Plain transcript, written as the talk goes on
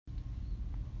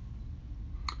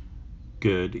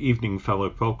Good evening,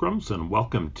 fellow pilgrims, and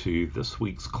welcome to this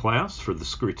week's class for the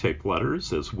Screwtape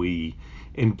Letters as we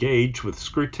engage with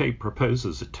Screwtape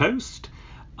Proposes a Toast.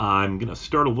 I'm going to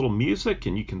start a little music,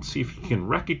 and you can see if you can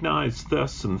recognize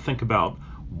this and think about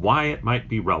why it might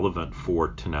be relevant for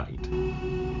tonight.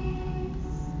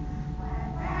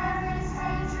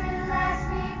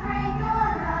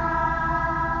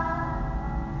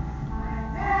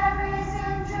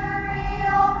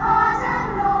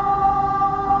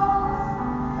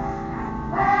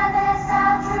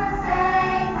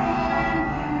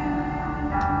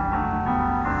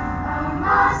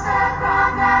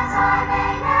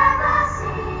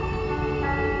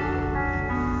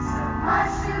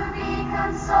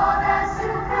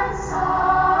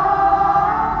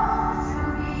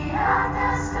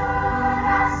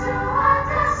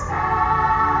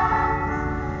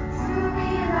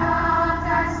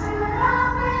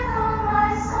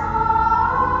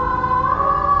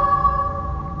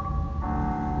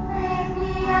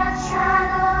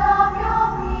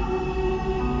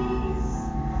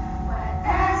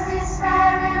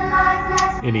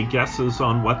 Any guesses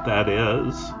on what that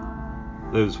is?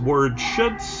 Those words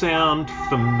should sound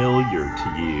familiar to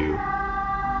you.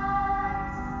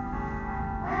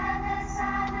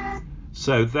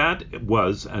 So that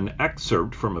was an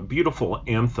excerpt from a beautiful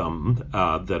anthem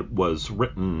that was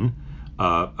written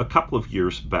a couple of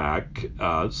years back,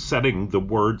 setting the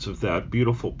words of that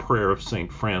beautiful prayer of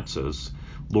St. Francis,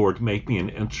 Lord, make me an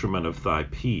instrument of thy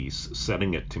peace,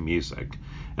 setting it to music.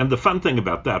 And the fun thing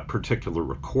about that particular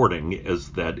recording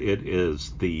is that it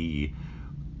is the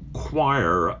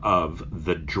choir of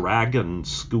the Dragon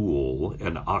School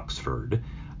in Oxford,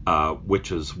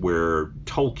 which is where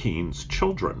Tolkien's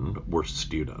children were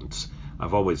students.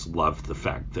 I've always loved the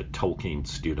fact that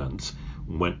Tolkien's students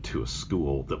went to a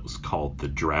school that was called the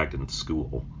Dragon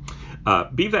School.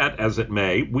 Be that as it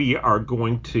may, we are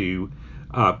going to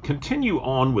continue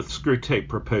on with Screwtape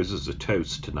Proposes a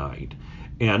Toast tonight.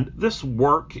 And this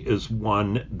work is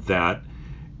one that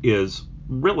is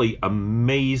really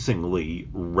amazingly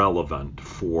relevant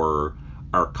for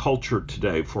our culture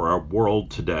today, for our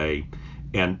world today.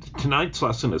 And tonight's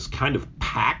lesson is kind of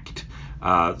packed,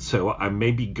 so I may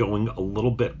be going a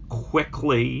little bit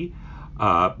quickly,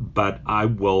 but I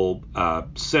will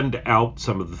send out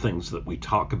some of the things that we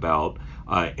talk about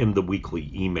in the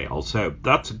weekly email. So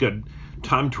that's a good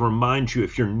time to remind you,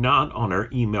 if you're not on our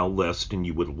email list and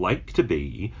you would like to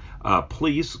be,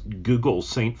 please Google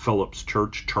St. Philip's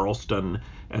Church, Charleston,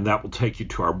 and that will take you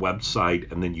to our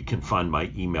website, and then you can find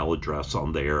my email address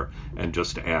on there and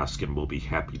just ask, and we'll be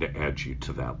happy to add you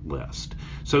to that list.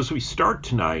 So as we start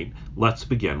tonight, let's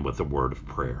begin with a word of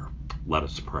prayer. Let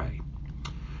us pray.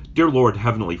 Dear Lord,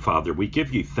 Heavenly Father, we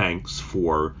give you thanks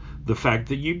for the fact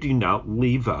that you do not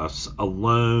leave us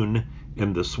alone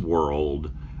in this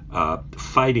world,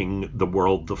 fighting the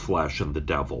world, the flesh, and the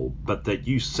devil, but that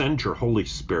you send your Holy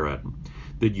Spirit,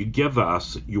 that you give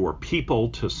us your people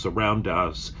to surround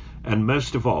us, and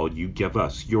most of all, you give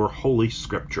us your holy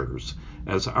scriptures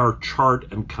as our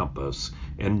chart and compass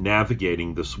in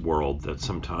navigating this world that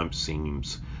sometimes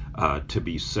seems to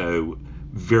be so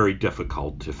very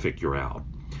difficult to figure out.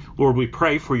 Lord, we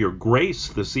pray for your grace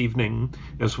this evening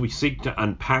as we seek to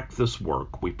unpack this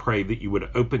work. We pray that you would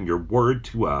open your word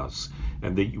to us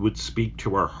and that you would speak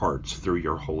to our hearts through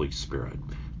your Holy Spirit.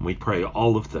 And we pray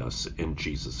all of this in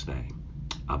Jesus' name.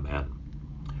 Amen.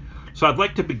 So I'd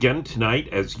like to begin tonight,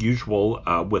 as usual,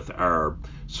 with our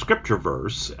scripture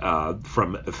verse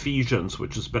from Ephesians,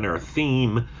 which has been our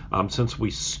theme since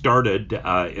we started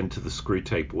into the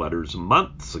Screwtape Letters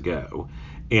months ago.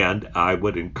 And I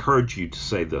would encourage you to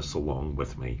say this along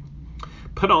with me.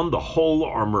 Put on the whole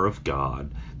armor of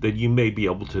God, that you may be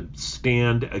able to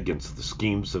stand against the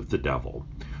schemes of the devil.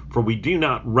 For we do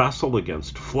not wrestle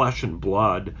against flesh and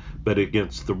blood, but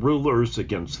against the rulers,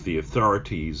 against the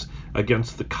authorities,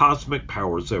 against the cosmic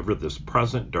powers over this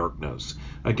present darkness,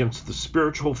 against the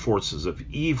spiritual forces of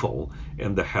evil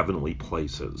in the heavenly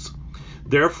places.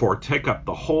 Therefore, take up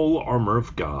the whole armor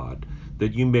of God,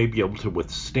 that you may be able to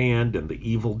withstand in the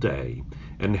evil day,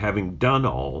 and having done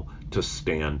all, to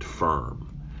stand firm.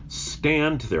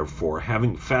 Stand, therefore,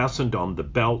 having fastened on the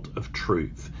belt of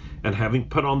truth, and having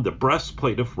put on the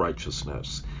breastplate of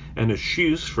righteousness, and as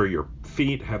shoes for your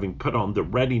feet, having put on the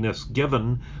readiness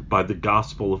given by the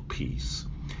gospel of peace.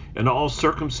 In all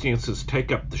circumstances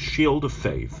take up the shield of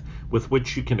faith, with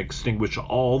which you can extinguish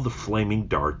all the flaming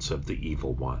darts of the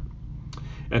evil one.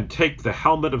 And take the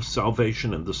helmet of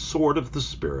salvation and the sword of the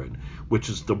Spirit, which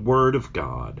is the word of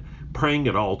God, praying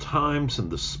at all times in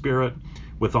the Spirit,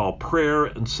 with all prayer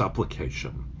and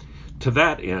supplication. To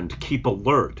that end, keep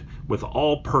alert with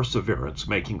all perseverance,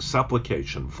 making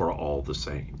supplication for all the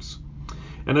saints.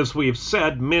 And as we have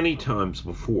said many times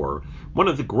before, one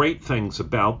of the great things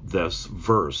about this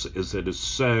verse is it is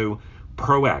so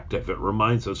proactive. It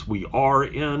reminds us we are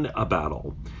in a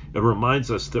battle. It reminds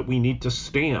us that we need to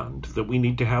stand, that we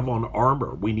need to have on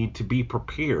armor, we need to be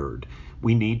prepared,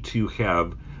 we need to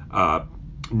have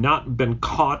not been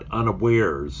caught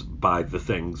unawares by the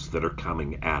things that are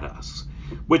coming at us.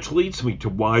 Which leads me to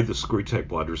why the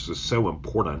Screwtape Letters is so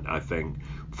important, I think,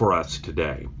 for us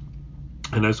today.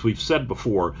 And as we've said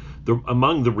before,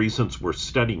 among the reasons we're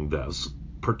studying this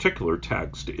particular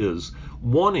text is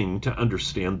wanting to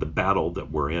understand the battle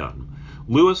that we're in.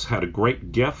 Lewis had a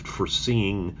great gift for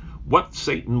seeing what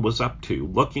Satan was up to,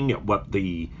 looking at what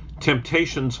the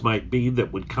temptations might be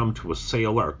that would come to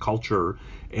assail our culture,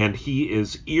 and he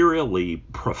is eerily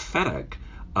prophetic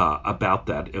about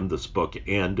that in this book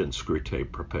and in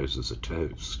Screwtape Proposes a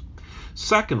Toast.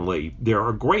 Secondly, there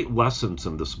are great lessons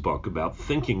in this book about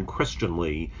thinking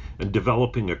Christianly and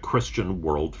developing a Christian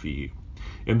worldview.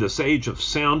 In this age of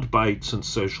sound bites and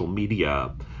social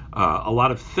media, a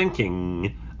lot of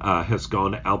thinking has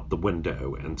gone out the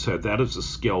window, and so that is a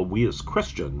skill we as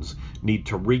Christians need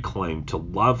to reclaim to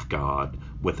love God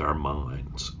with our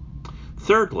minds.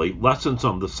 Thirdly, lessons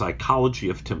on the psychology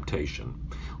of temptation.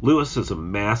 Lewis is a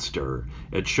master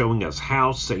at showing us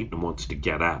how Satan wants to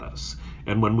get at us.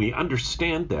 And when we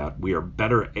understand that, we are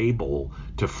better able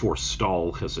to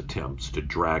forestall his attempts to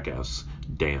drag us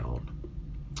down.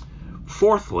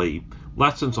 Fourthly,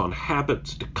 lessons on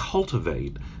habits to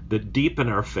cultivate that deepen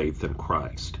our faith in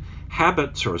Christ.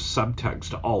 Habits are a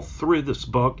subtext all through this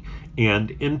book and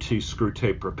into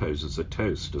Screwtape Proposes a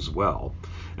Toast as well.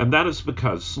 And that is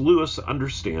because Lewis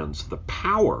understands the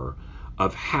power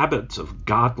of habits of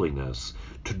godliness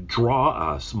to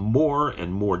draw us more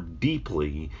and more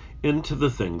deeply into the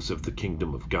things of the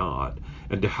kingdom of God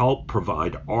and to help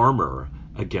provide armor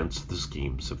against the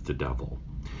schemes of the devil.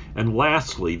 And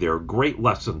lastly, there are great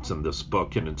lessons in this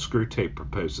book and in Screwtape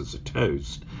Proposes a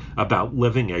Toast about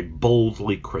living a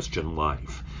boldly Christian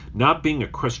life. Not being a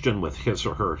Christian with his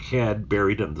or her head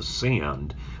buried in the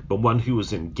sand, but one who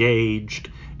is engaged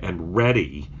and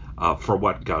ready for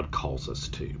what God calls us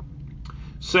to.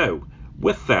 So,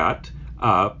 with that,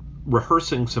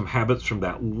 rehearsing some habits from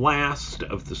that last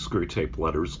of the Screwtape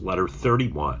Letters, letter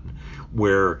 31,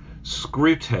 where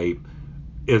Screwtape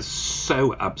is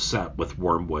so upset with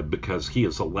Wormwood because he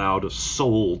has allowed a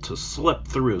soul to slip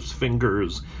through his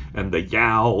fingers, and the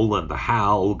yowl and the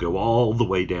howl go all the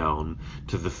way down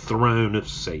to the throne of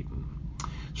Satan.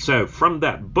 So from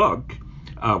that book,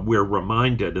 we're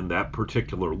reminded in that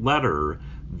particular letter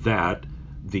that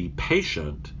the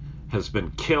patient has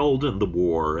been killed in the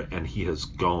war and he has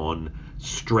gone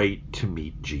straight to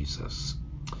meet Jesus.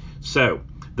 So,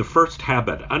 the first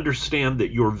habit, understand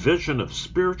that your vision of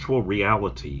spiritual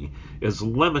reality is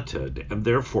limited and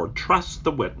therefore trust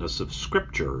the witness of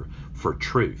Scripture for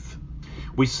truth.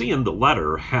 We see in the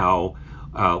letter how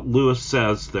Lewis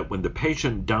says that when the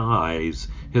patient dies,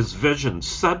 his vision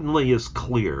suddenly is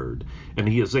cleared and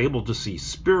he is able to see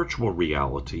spiritual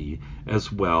reality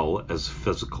as well as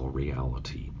physical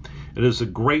reality. It is a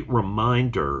great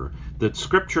reminder that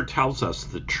Scripture tells us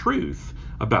the truth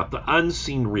about the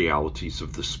unseen realities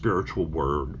of the spiritual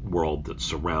world that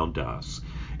surround us.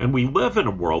 And we live in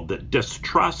a world that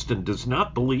distrusts and does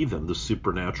not believe in the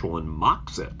supernatural and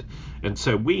mocks it. And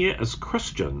so we as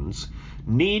Christians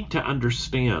need to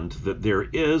understand that there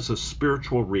is a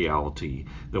spiritual reality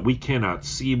that we cannot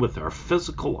see with our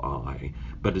physical eye,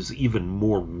 but is even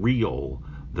more real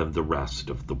than the rest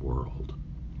of the world.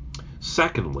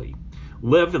 Secondly,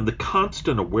 live in the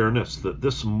constant awareness that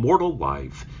this mortal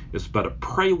life is but a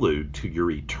prelude to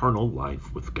your eternal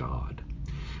life with God.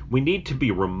 We need to be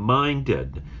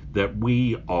reminded that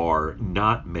we are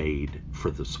not made for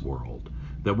this world,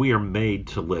 that we are made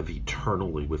to live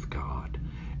eternally with God,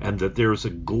 and that there is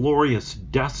a glorious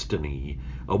destiny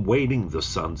awaiting the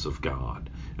sons of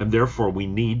God, and therefore we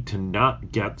need to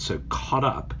not get so caught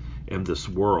up in this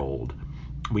world.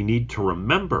 We need to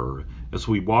remember, as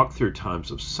we walk through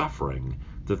times of suffering,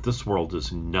 that this world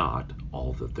is not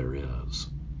all that there is.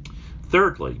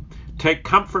 Thirdly, take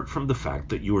comfort from the fact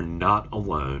that you are not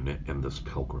alone in this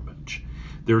pilgrimage.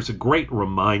 There's a great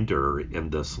reminder in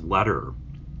this letter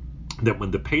that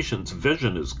when the patient's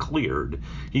vision is cleared,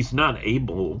 he's not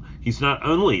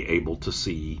only able to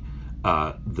see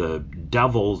the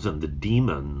devils and the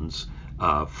demons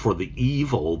for the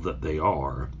evil that they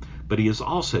are, but he is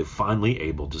also finally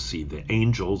able to see the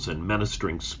angels and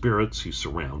ministering spirits who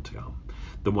surround him.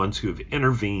 the ones who have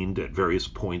intervened at various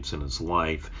points in his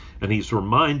life, and he's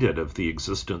reminded of the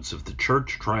existence of the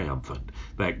church triumphant,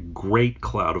 that great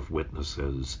cloud of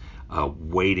witnesses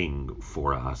waiting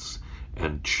for us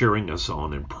and cheering us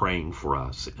on and praying for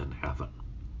us in heaven.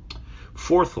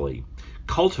 Fourthly,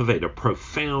 cultivate a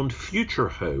profound future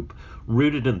hope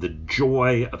rooted in the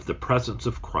joy of the presence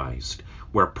of Christ,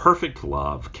 where perfect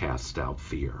love casts out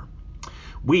fear.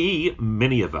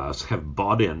 Many of us, have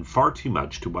bought in far too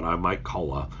much to what I might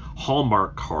call a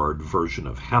Hallmark card version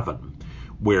of heaven,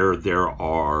 where there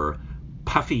are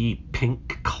puffy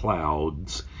pink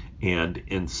clouds and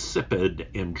insipid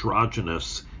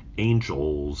androgynous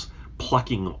angels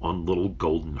plucking on little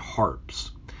golden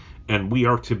harps. And we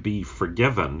are to be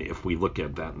forgiven if we look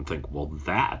at that and think, well,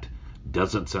 that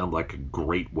doesn't sound like a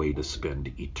great way to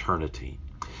spend eternity.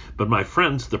 But my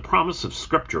friends, the promise of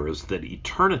Scripture is that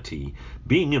eternity,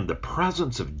 being in the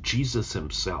presence of Jesus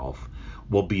himself,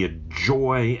 will be a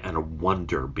joy and a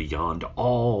wonder beyond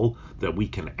all that we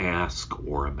can ask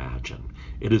or imagine.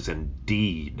 It is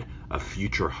indeed a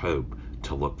future hope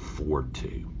to look forward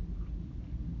to.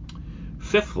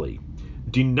 Fifthly,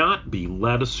 do not be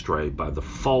led astray by the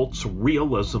false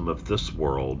realism of this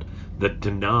world that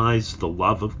denies the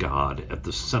love of God at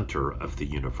the center of the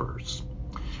universe.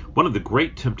 One of the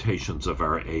great temptations of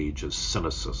our age is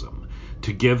cynicism,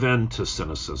 to give in to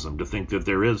cynicism, to think that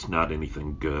there is not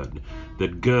anything good,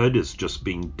 that good is just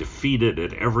being defeated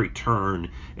at every turn,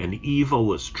 and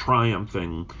evil is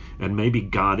triumphing, and maybe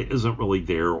God isn't really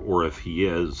there, or if he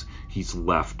is, he's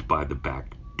left by the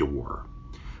back door.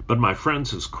 But my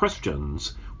friends, as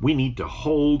Christians, we need to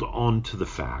hold on to the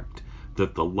fact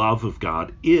that the love of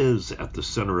God is at the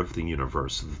center of the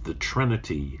universe, that the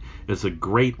Trinity is a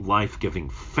great life-giving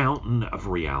fountain of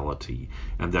reality,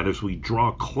 and that as we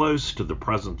draw close to the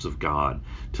presence of God,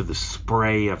 to the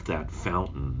spray of that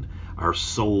fountain, our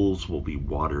souls will be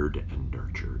watered and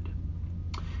nurtured.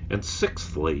 And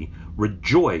sixthly,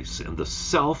 rejoice in the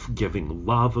self-giving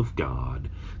love of God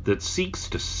that seeks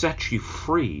to set you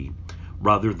free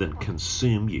rather than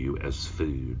consume you as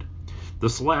food.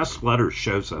 This last letter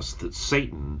shows us that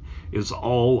Satan is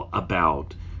all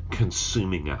about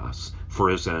consuming us for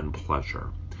his own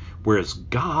pleasure, whereas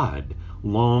God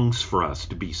longs for us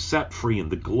to be set free in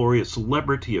the glorious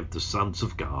liberty of the sons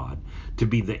of God, to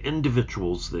be the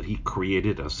individuals that he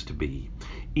created us to be,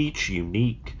 each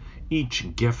unique,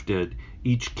 each gifted,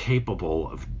 each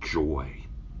capable of joy.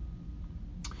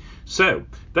 So,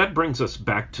 that brings us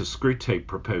back to Screwtape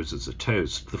Proposes a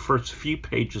Toast, the first few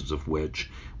pages of which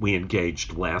we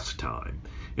engaged last time.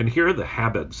 And here are the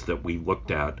habits that we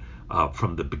looked at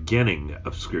from the beginning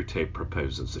of Screwtape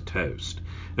Proposes a Toast.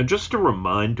 And just a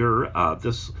reminder,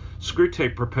 this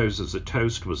Screwtape Proposes a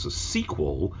Toast was a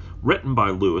sequel written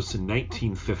by Lewis in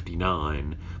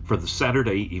 1959 for the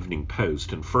Saturday Evening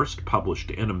Post and first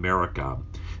published in America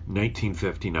in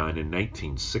 1959 and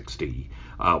 1960,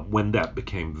 when that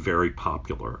became very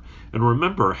popular. And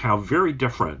remember how very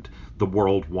different the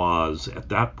world was at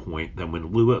that point than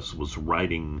when Lewis was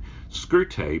writing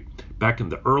Screwtape back in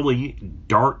the early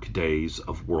dark days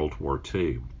of World War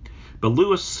II. But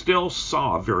Lewis still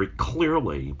saw very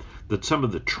clearly that some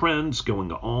of the trends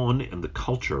going on in the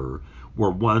culture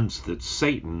were ones that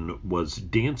Satan was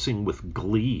dancing with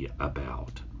glee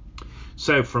about.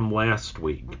 So from last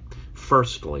week,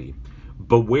 firstly,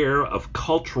 beware of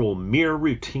cultural mere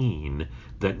routine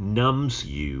that numbs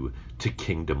you to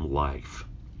kingdom life.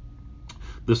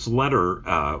 This letter,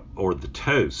 or the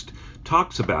toast,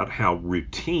 talks about how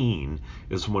routine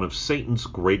is one of Satan's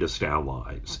greatest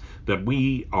allies, that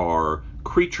we are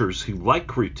creatures who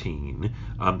like routine,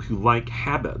 who like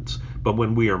habits, but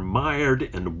when we are mired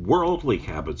in worldly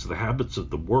habits, the habits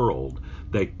of the world,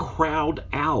 they crowd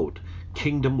out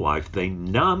kingdom life. They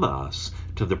numb us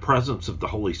to the presence of the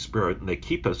Holy Spirit, and they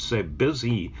keep us so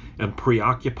busy and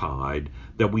preoccupied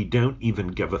that we don't even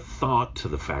give a thought to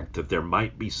the fact that there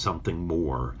might be something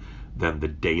more than the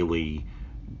daily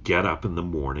get up in the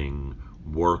morning,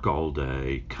 work all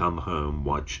day, come home,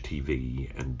 watch TV,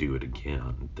 and do it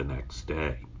again the next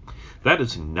day. That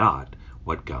is not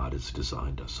what God has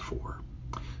designed us for.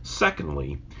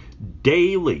 Secondly,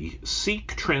 daily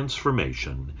seek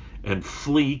transformation and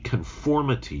flee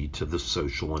conformity to the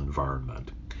social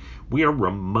environment. We are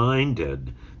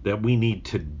reminded that we need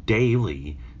to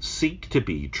daily seek to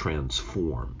be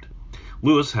transformed.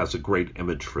 Lewis has a great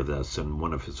image for this in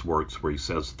one of his works where he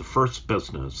says the first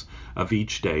business of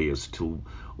each day is to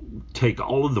take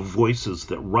all of the voices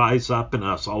that rise up in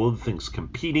us, all of the things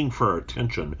competing for our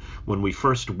attention when we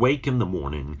first wake in the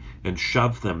morning, and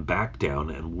shove them back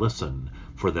down and listen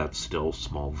for that still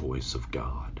small voice of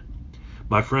God.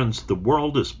 My friends, the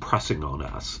world is pressing on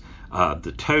us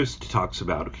The Toast talks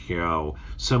about how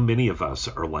so many of us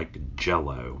are like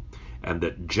Jell-O, and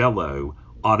that Jell-O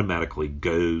automatically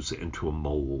goes into a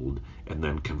mold and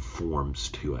then conforms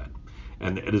to it.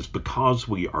 And it is because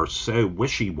we are so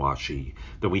wishy-washy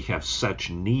that we have such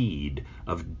need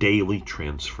of daily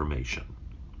transformation.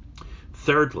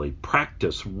 Thirdly,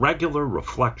 practice regular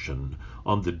reflection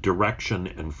on the direction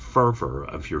and fervor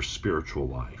of your spiritual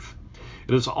life.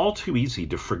 It is all too easy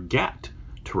to forget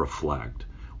to reflect.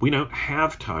 We don't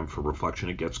have time for reflection.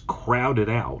 It gets crowded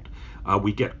out.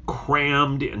 We get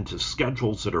crammed into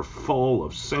schedules that are full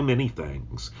of so many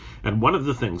things. And one of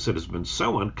the things that has been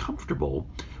so uncomfortable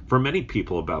for many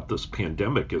people about this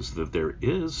pandemic is that there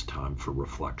is time for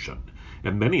reflection.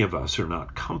 And many of us are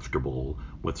not comfortable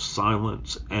with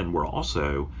silence, and we're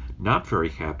also not very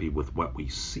happy with what we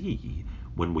see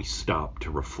when we stop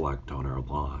to reflect on our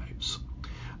lives.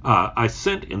 I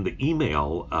sent in the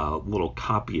email a little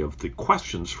copy of the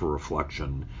questions for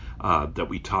reflection that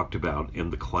we talked about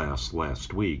in the class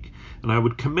last week, and I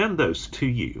would commend those to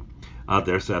you.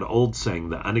 There's that old saying,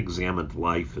 the unexamined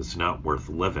life is not worth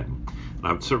living. And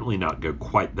I would certainly not go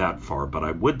quite that far, but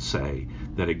I would say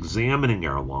that examining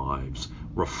our lives,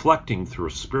 reflecting through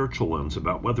a spiritual lens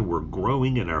about whether we're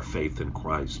growing in our faith in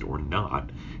Christ or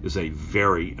not, is a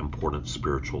very important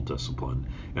spiritual discipline,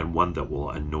 and one that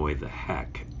will annoy the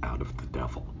heck out of the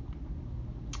devil.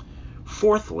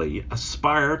 Fourthly,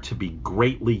 aspire to be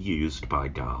greatly used by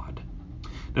God.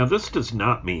 Now, this does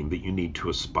not mean that you need to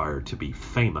aspire to be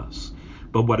famous,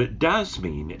 but what it does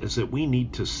mean is that we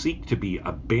need to seek to be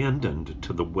abandoned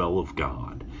to the will of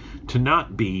God, to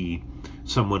not be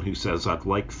someone who says, I'd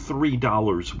like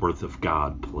 $3 worth of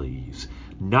God, please.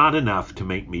 Not enough to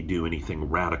make me do anything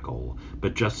radical,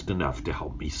 but just enough to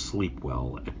help me sleep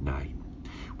well at night.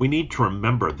 We need to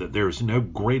remember that there is no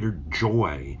greater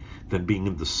joy than being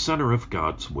in the center of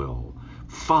God's will,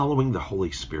 following the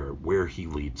Holy Spirit where He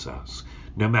leads us,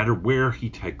 no matter where He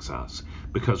takes us,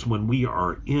 because when we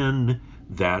are in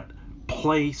that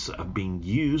place of being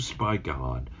used by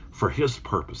God for His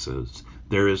purposes,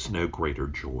 there is no greater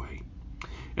joy.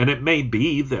 And it may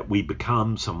be that we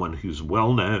become someone who's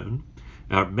well known.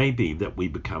 It may be that we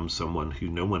become someone who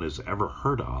no one has ever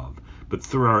heard of, but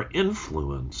through our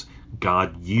influence,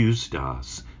 God used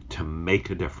us to make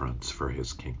a difference for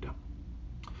His kingdom.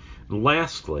 And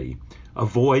lastly,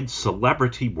 avoid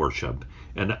celebrity worship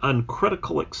and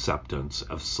uncritical acceptance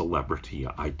of celebrity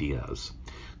ideas.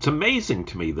 It's amazing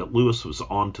to me that Lewis was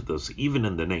onto this even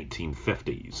in the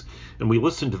 1950s. And we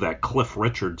listened to that Cliff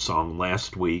Richard song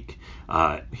last week,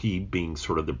 he being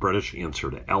sort of the British answer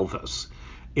to Elvis.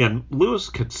 And Lewis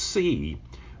could see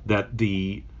that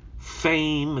the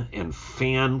fame and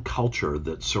fan culture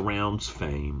that surrounds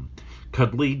fame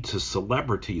could lead to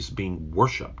celebrities being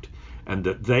worshipped, and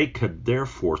that they could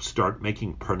therefore start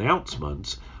making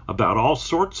pronouncements about all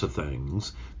sorts of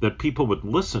things that people would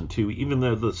listen to, even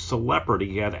though the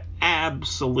celebrity had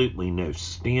absolutely no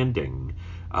standing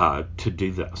to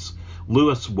do this.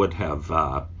 Lewis would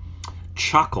have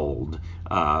chuckled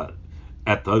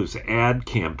at those ad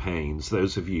campaigns.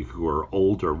 Those of you who are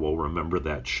older will remember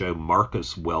that show,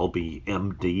 Marcus Welby,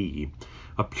 MD,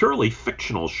 a purely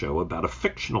fictional show about a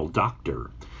fictional doctor.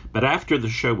 But after the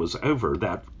show was over,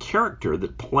 that character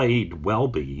that played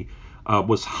Welby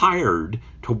was hired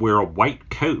to wear a white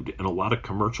coat in a lot of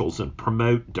commercials and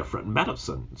promote different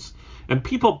medicines. And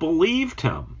people believed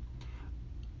him.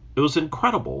 It was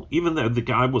incredible, even though the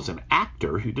guy was an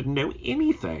actor who didn't know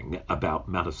anything about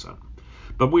medicine.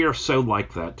 But we are so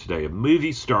like that today. A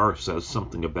movie star says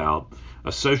something about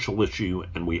a social issue,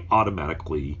 and we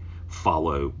automatically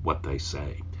follow what they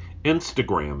say.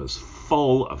 Instagram is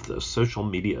full of this. Social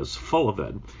media is full of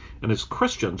it. And as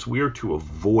Christians, we are to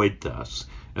avoid this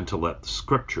and to let the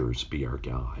Scriptures be our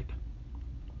guide.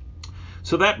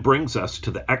 So that brings us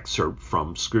to the excerpt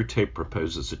from Screwtape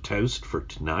Proposes a Toast for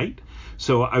tonight.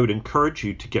 So I would encourage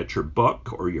you to get your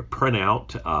book or your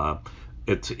printout.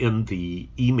 It's in the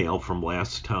email from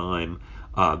last time.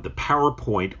 The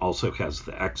PowerPoint also has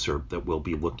the excerpt that we'll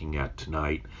be looking at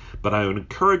tonight, but I would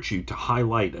encourage you to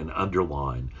highlight and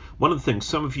underline. One of the things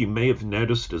some of you may have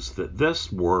noticed is that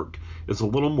this work is a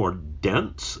little more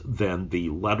dense than the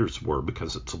letters were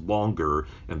because it's longer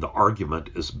and the argument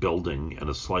is building in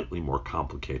a slightly more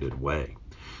complicated way.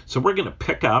 So we're going to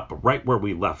pick up right where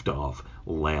we left off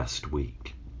last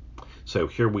week. So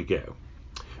here we go.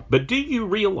 But do you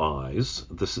realize,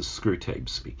 this is Screwtape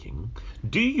speaking,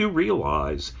 do you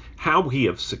realize how we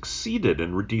have succeeded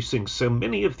in reducing so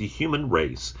many of the human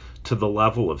race to the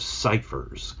level of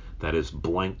ciphers, that is,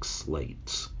 blank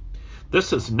slates?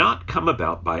 This has not come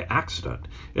about by accident.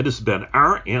 It has been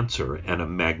our answer, and a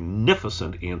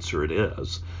magnificent answer it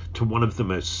is, to one of the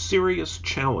most serious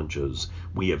challenges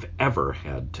we have ever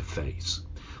had to face.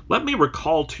 Let me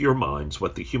recall to your minds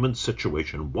what the human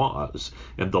situation was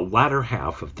in the latter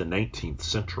half of the 19th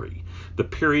century, the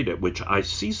period at which I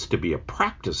ceased to be a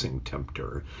practicing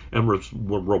tempter and was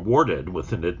rewarded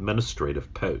with an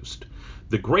administrative post.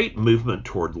 The great movement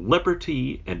toward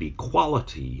liberty and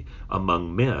equality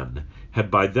among men had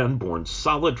by then borne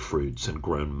solid fruits and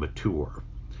grown mature.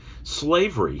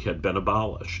 Slavery had been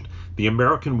abolished. The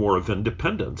American War of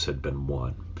Independence had been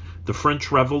won. The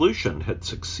French Revolution had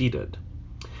succeeded.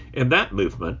 In that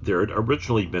movement, there had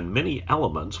originally been many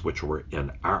elements which were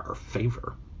in our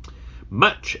favor.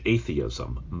 Much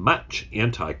atheism, much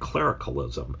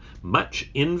anti-clericalism, much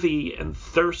envy and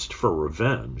thirst for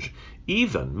revenge,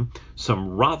 even some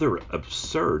rather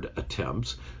absurd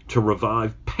attempts to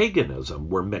revive paganism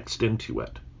were mixed into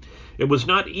it. It was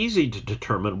not easy to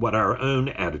determine what our own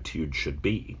attitude should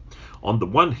be. On the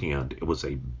one hand, it was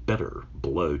a bitter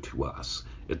blow to us.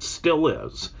 It still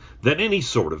is, that any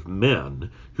sort of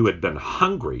men who had been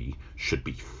hungry should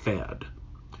be fed,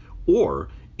 or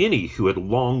any who had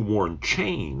long worn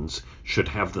chains should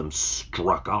have them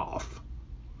struck off.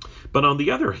 But on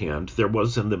the other hand, there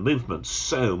was in the movement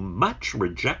so much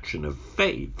rejection of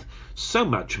faith, so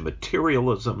much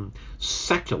materialism,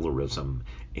 secularism,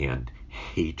 and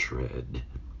hatred,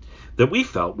 that we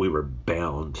felt we were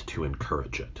bound to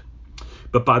encourage it.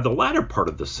 But by the latter part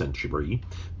of the century,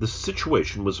 the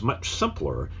situation was much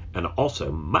simpler and also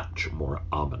much more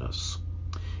ominous.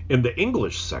 In the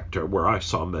English sector, where I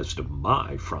saw most of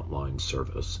my frontline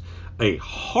service, a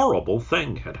horrible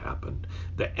thing had happened.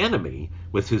 The enemy,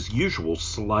 with his usual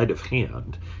sleight of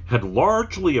hand, had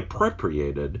largely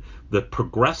appropriated the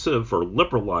progressive or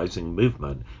liberalizing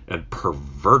movement and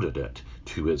perverted it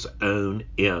to his own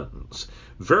ends.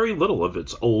 Very little of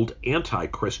its old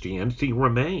anti-Christianity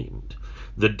remained.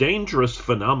 The dangerous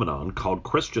phenomenon called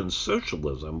Christian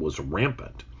socialism was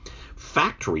rampant.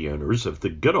 Factory owners of the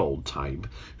good old type,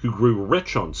 who grew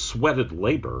rich on sweated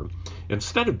labor,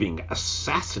 instead of being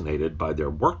assassinated by their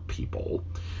work people,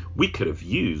 we could have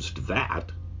used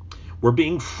that, were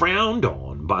being frowned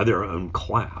on by their own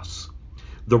class.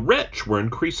 The rich were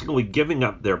increasingly giving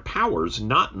up their powers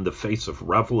not in the face of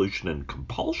revolution and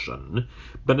compulsion,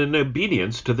 but in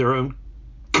obedience to their own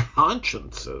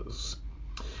consciences.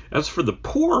 As for the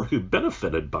poor who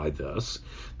benefited by this,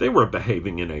 they were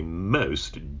behaving in a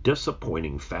most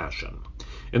disappointing fashion.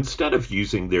 Instead of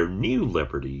using their new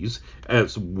liberties,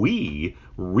 as we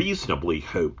reasonably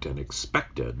hoped and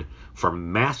expected, for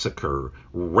massacre,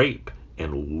 rape,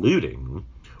 and looting,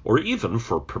 or even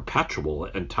for perpetual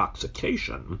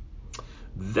intoxication,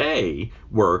 they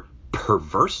were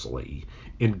perversely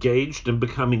engaged in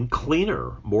becoming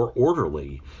cleaner, more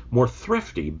orderly, more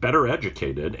thrifty, better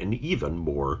educated, and even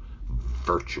more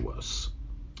virtuous.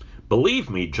 Believe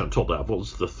me, gentle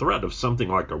devils, the threat of something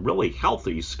like a really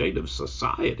healthy state of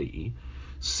society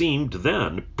seemed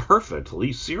then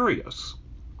perfectly serious.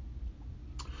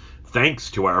 Thanks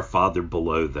to our Father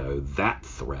below, though, that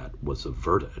threat was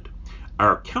averted.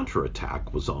 Our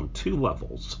counterattack was on two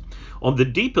levels. On the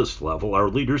deepest level, our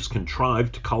leaders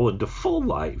contrived to call into full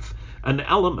life an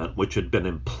element which had been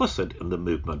implicit in the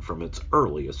movement from its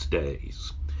earliest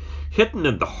days. Hidden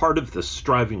in the heart of this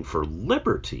striving for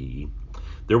liberty,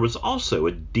 there was also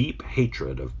a deep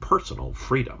hatred of personal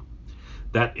freedom.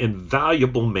 That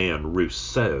invaluable man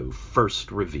Rousseau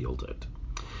first revealed it.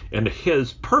 In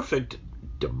his perfect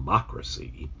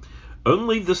democracy,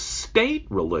 only the state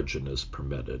religion is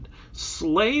permitted,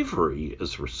 slavery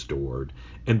is restored,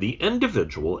 and the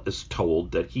individual is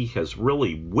told that he has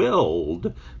really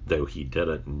willed, though he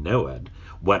didn't know it,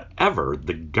 whatever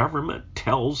the government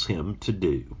tells him to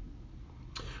do.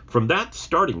 From that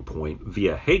starting point,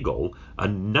 via Hegel,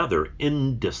 another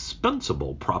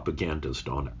indispensable propagandist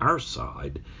on our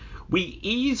side, we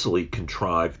easily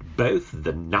contrived both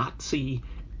the Nazi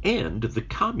and the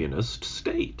communist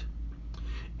state.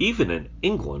 Even in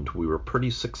England, we were pretty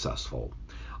successful.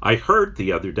 I heard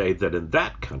the other day that in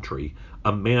that country,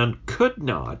 a man could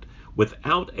not,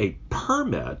 without a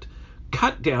permit,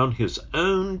 cut down his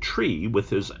own tree with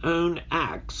his own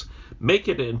axe, make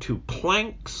it into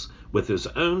planks with his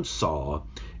own saw,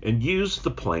 and use the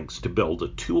planks to build a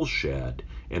tool shed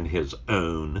in his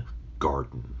own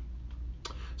garden.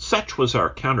 Such was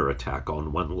our counterattack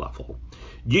on one level.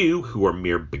 You, who are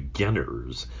mere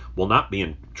beginners, will not be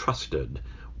entrusted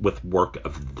with work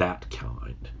of that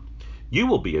kind. You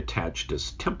will be attached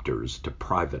as tempters to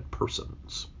private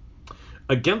persons.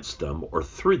 Against them or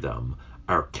through them,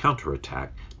 our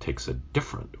counterattack takes a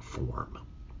different form.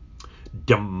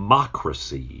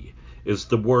 Democracy is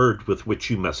the word with which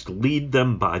you must lead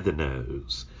them by the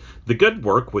nose. The good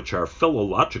work which our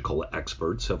philological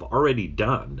experts have already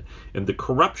done in the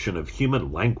corruption of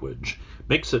human language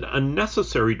makes it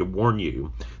unnecessary to warn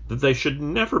you that they should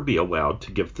never be allowed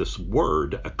to give this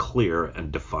word a clear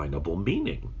and definable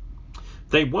meaning.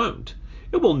 They won't.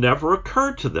 It will never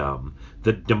occur to them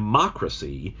that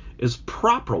democracy is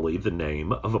properly the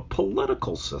name of a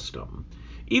political system,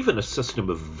 even a system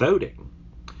of voting,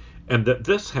 and that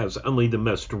this has only the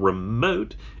most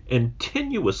remote and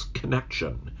tenuous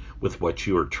connection with what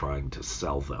you are trying to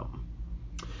sell them.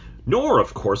 Nor,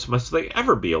 of course, must they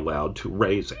ever be allowed to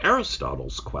raise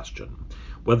Aristotle's question,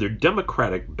 whether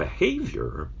democratic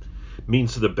behavior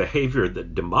means the behavior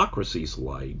that democracies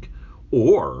like,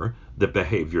 or the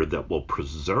behavior that will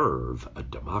preserve a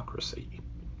democracy.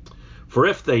 For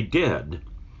if they did,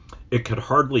 it could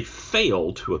hardly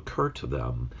fail to occur to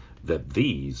them that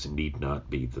these need not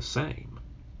be the same.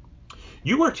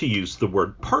 You are to use the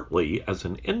word partly as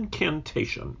an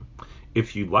incantation,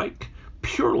 if you like,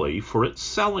 purely for its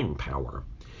selling power.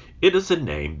 It is a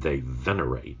name they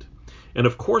venerate, and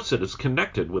of course it is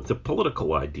connected with the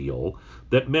political ideal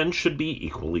that men should be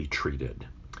equally treated.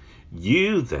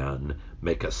 You then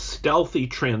make a stealthy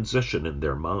transition in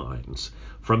their minds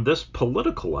from this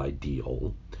political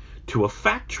ideal to a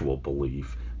factual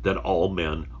belief that all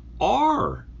men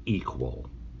are equal,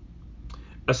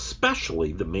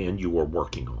 especially the man you are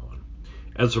working on.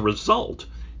 As a result,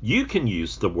 you can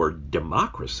use the word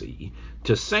democracy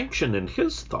to sanction in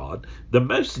his thought the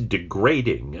most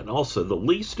degrading and also the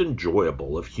least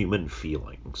enjoyable of human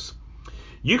feelings.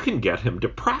 You can get him to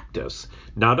practice,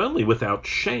 not only without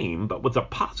shame, but with a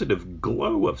positive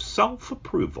glow of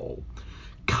self-approval,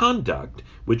 conduct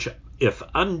which, if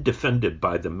undefended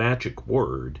by the magic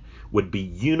word, would be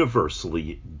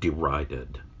universally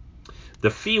derided. The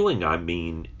feeling, I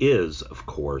mean, is, of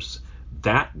course,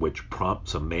 that which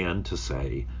prompts a man to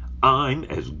say, "I'm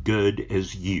as good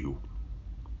as you."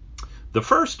 The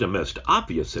first and most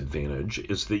obvious advantage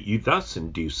is that you thus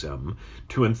induce him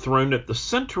to enthrone at the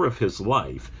center of his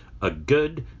life a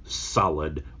good,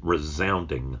 solid,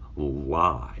 resounding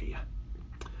lie.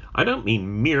 I don't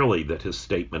mean merely that his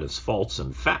statement is false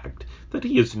in fact, that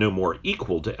he is no more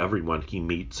equal to everyone he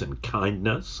meets in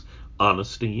kindness,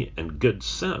 honesty, and good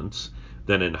sense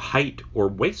than in height or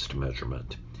waist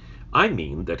measurement. I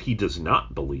mean that he does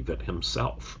not believe it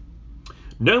himself.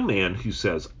 No man who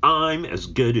says, "I'm as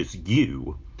good as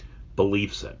you,"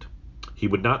 believes it. He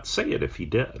would not say it if he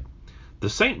did. The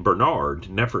St. Bernard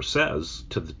never says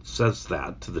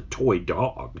that to the toy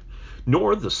dog,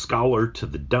 nor the scholar to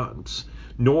the dunce,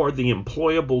 nor the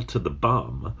employable to the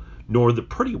bum, nor the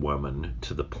pretty woman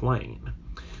to the plain.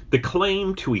 The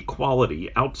claim to equality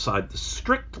outside the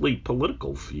strictly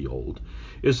political field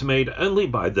is made only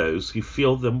by those who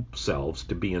feel themselves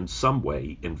to be in some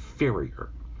way inferior.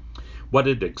 What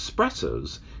it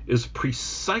expresses is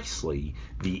precisely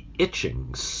the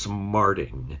itching,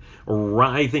 smarting,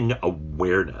 writhing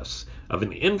awareness of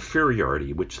an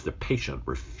inferiority which the patient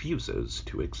refuses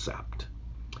to accept,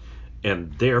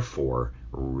 and therefore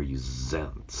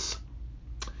resents.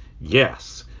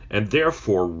 Yes, and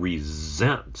therefore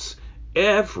resents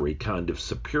every kind of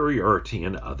superiority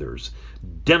in others,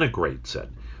 denigrates it,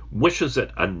 wishes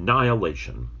it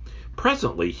annihilation.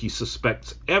 Presently he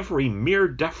suspects every mere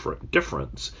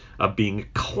difference of being a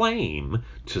claim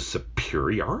to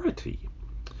superiority.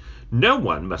 No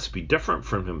one must be different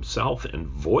from himself in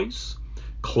voice,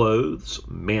 clothes,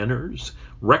 manners,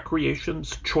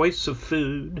 recreations, choice of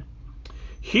food.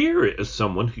 Here is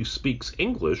someone who speaks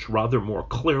English rather more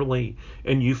clearly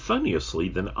and euphoniously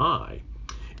than I.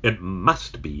 It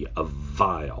must be a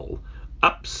vile,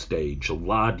 upstage,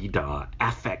 la-di-da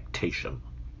affectation.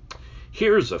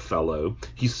 Here's a fellow,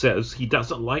 he says he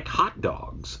doesn't like hot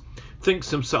dogs, thinks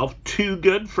himself too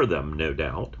good for them, no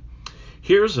doubt.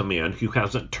 Here's a man who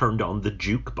hasn't turned on the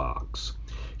jukebox.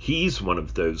 He's one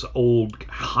of those old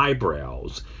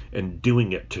highbrows and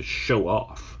doing it to show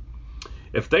off.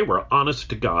 If they were honest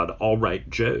to God all right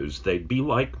Joes, they'd be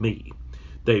like me.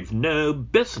 They've no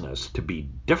business to be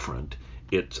different.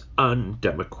 It's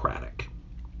undemocratic.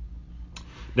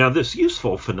 Now, this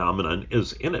useful phenomenon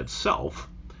is in itself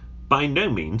by no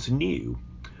means new.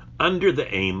 Under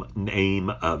the name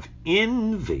of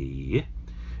envy,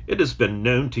 it has been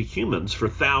known to humans for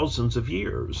thousands of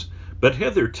years, but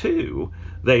hitherto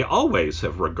they always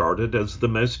have regarded as the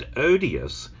most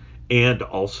odious and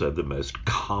also the most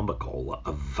comical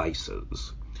of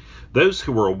vices. Those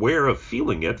who were aware of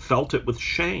feeling it felt it with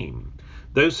shame.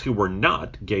 Those who were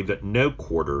not gave it no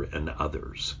quarter in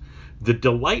others. The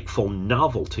delightful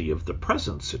novelty of the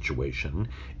present situation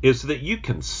is that you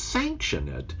can sanction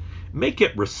it, make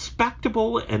it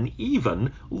respectable and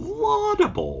even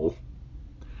laudable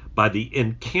by the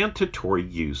incantatory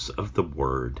use of the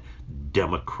word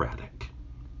democratic.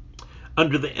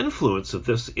 Under the influence of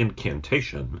this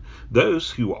incantation, those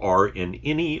who are in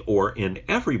any or in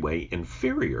every way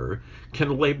inferior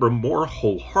can labor more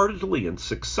wholeheartedly and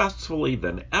successfully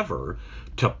than ever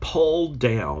to pull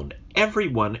down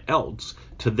everyone else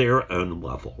to their own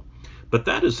level. But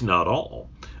that is not all.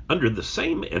 Under the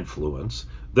same influence,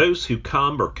 those who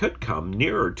come or could come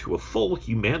nearer to a full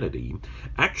humanity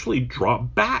actually draw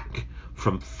back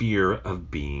from fear of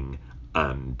being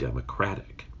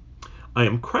undemocratic. I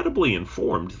am credibly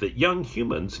informed that young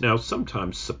humans now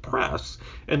sometimes suppress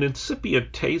an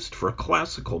incipient taste for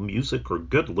classical music or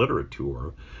good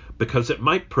literature because it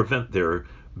might prevent their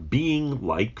being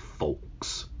like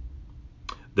folks,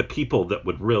 the people that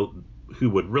who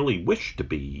would really wish to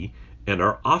be and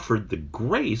are offered the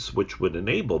grace which would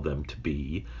enable them to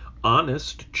be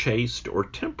honest, chaste, or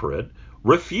temperate,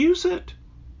 refuse it.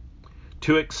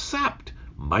 To accept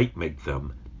might make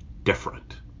them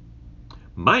different,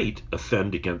 might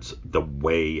offend against the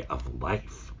way of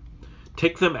life,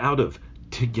 take them out of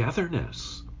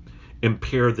togetherness,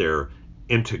 impair their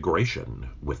integration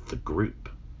with the group.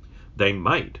 They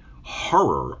might,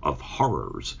 horror of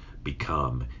horrors,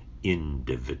 become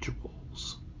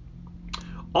individuals.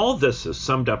 All this is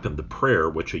summed up in the prayer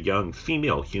which a young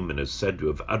female human is said to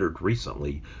have uttered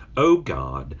recently: "Oh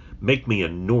God, make me a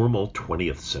normal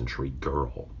 20th century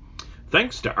girl."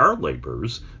 Thanks to our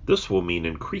labors, this will mean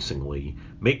increasingly,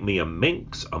 make me a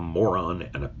minx, a moron,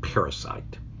 and a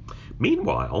parasite.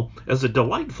 Meanwhile, as a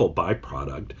delightful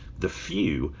byproduct, the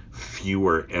few,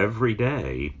 fewer every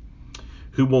day,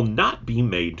 who will not be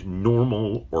made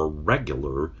normal or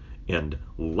regular and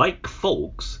like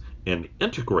folks and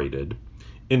integrated,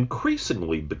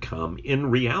 increasingly become in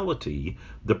reality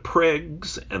the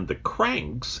prigs and the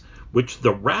cranks which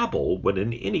the rabble would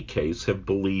in any case have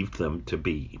believed them to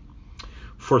be.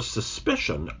 For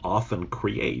suspicion often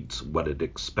creates what it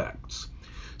expects.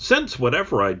 Since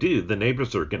whatever I do, the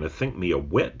neighbors are going to think me a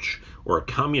witch or a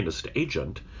communist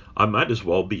agent, I might as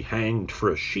well be hanged for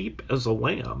a sheep as a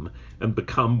lamb and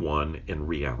become one in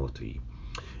reality.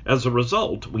 As a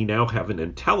result, we now have an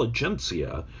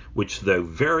intelligentsia which, though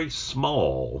very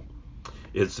small,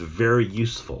 is very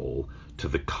useful to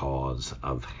the cause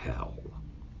of hell.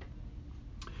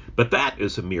 But that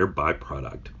is a mere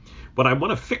byproduct. What I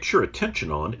want to fix your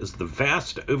attention on is the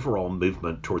vast overall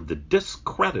movement toward the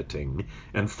discrediting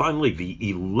and finally the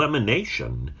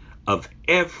elimination of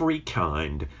every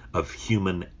kind of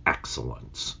human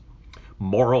excellence,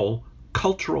 moral,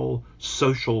 cultural,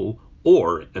 social,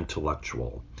 or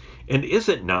intellectual. And is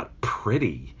it not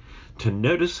pretty to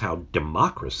notice how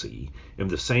democracy, in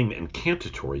the same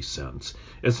incantatory sense,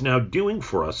 is now doing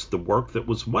for us the work that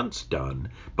was once done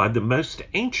by the most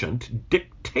ancient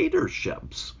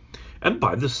dictatorships, and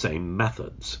by the same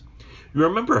methods? You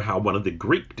remember how one of the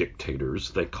Greek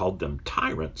dictators, they called them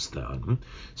tyrants then,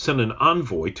 sent an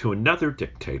envoy to another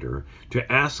dictator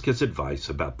to ask his advice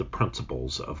about the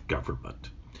principles of government.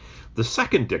 The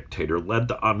second dictator led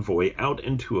the envoy out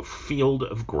into a field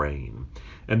of grain,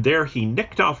 and there he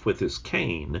nicked off with his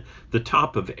cane the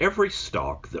top of every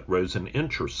stalk that rose an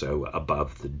inch or so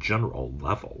above the general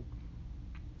level.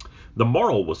 The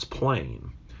moral was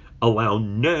plain: allow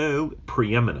no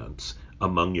preeminence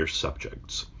among your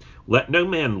subjects. Let no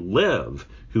man live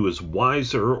who is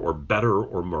wiser or better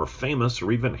or more famous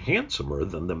or even handsomer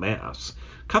than the mass.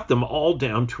 Cut them all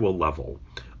down to a level.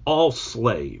 All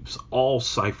slaves, all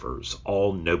ciphers,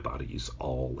 all nobodies,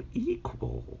 all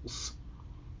equals.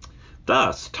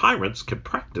 Thus, tyrants could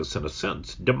practice, in a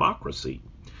sense, democracy.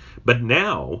 But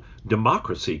now,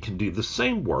 democracy can do the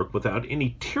same work without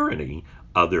any tyranny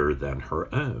other than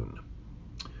her own.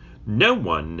 No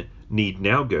one need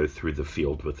now go through the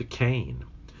field with a cane.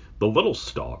 The little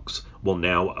stalks will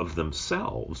now of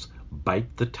themselves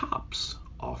bite the tops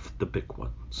off the big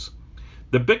ones.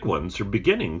 The big ones are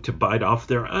beginning to bite off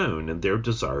their own in their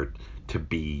desire to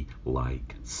be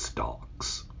like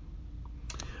stalks.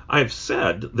 I have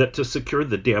said that to secure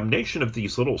the damnation of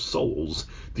these little souls,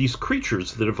 these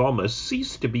creatures that have almost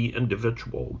ceased to be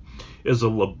individual, is a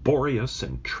laborious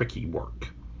and tricky work.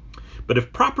 But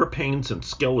if proper pains and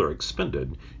skill are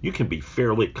expended, you can be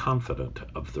fairly confident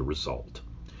of the result.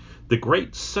 The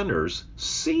great sinners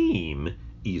seem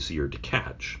easier to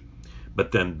catch,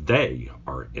 but then they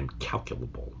are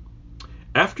incalculable.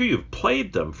 After you've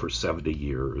played them for 70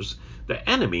 years, the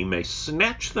enemy may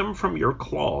snatch them from your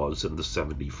claws in the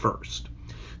 71st.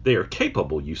 They are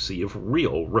capable, you see, of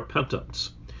real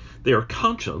repentance. They are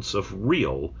conscious of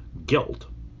real guilt.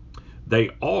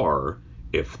 They are,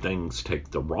 if things take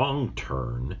the wrong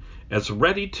turn, as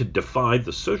ready to defy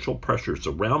the social pressures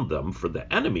around them for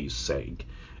the enemy's sake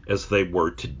as they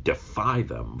were to defy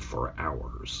them for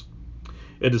ours.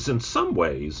 It is in some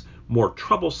ways more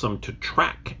troublesome to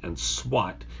track and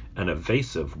swat an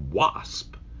evasive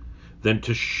wasp than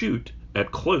to shoot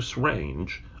at close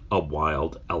range a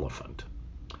wild elephant.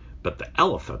 But the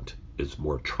elephant is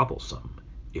more troublesome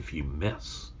if you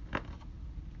miss.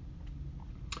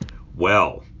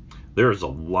 Well, there's a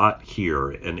lot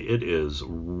here, and it is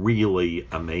really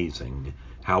amazing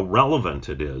how relevant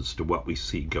it is to what we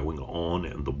see going on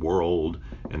in the world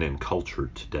and in culture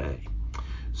today.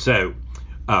 So,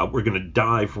 we're going to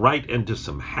dive right into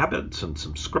some habits and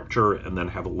some scripture, and then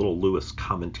have a little Lewis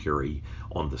commentary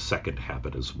on the second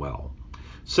habit as well.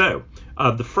 So,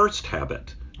 the first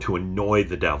habit to annoy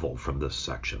the devil from this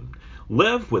section: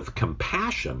 live with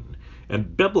compassion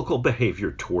and biblical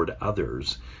behavior toward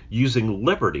others, using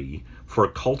liberty for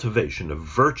cultivation of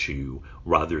virtue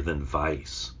rather than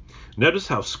vice. Notice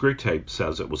how Screwtape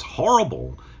says it was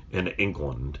horrible in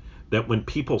England that when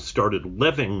people started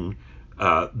living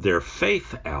their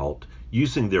faith out,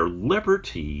 using their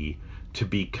liberty to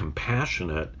be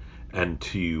compassionate and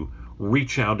to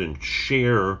reach out and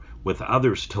share with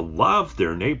others, to love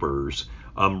their neighbors,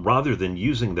 rather than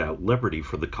using that liberty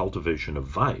for the cultivation of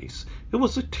vice. It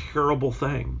was a terrible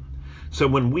thing. So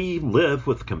when we live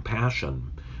with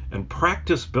compassion and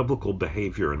practice biblical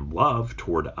behavior and love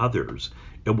toward others,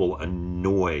 it will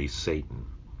annoy Satan.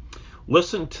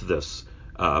 Listen to this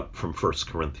from 1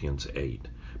 Corinthians 8.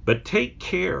 But take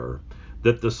care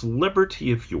that this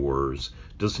liberty of yours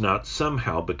does not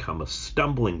somehow become a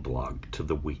stumbling block to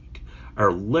the weak.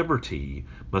 Our liberty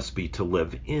must be to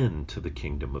live into the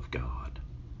kingdom of God.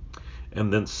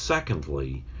 And then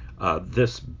secondly,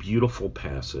 this beautiful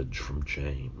passage from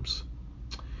James.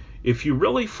 If you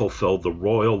really fulfill the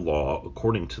royal law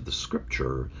according to the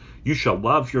scripture, you shall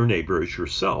love your neighbor as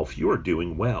yourself, you are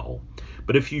doing well.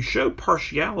 But if you show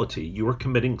partiality, you are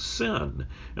committing sin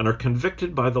and are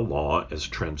convicted by the law as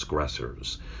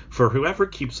transgressors. For whoever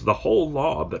keeps the whole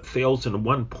law but fails in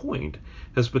one point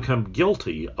has become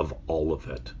guilty of all of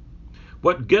it.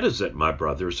 What good is it, my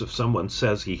brothers, if someone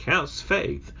says he has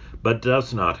faith but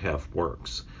does not have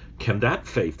works? Can that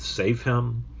faith save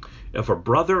him? If a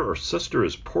brother or sister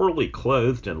is poorly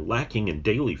clothed and lacking in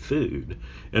daily food,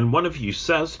 and one of you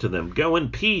says to them, "Go in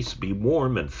peace, be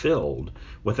warm and filled,"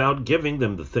 without giving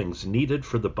them the things needed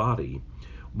for the body,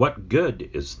 what good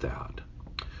is that?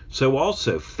 So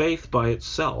also faith by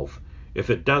itself, if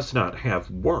it does not have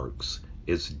works,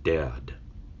 is dead.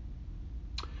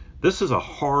 This is a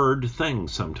hard thing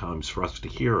sometimes for us to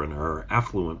hear in our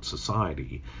affluent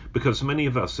society, because many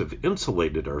of us have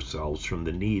insulated ourselves from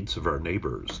the needs of our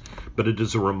neighbors. But it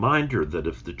is a reminder that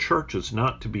if the church is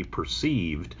not to be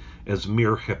perceived as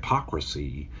mere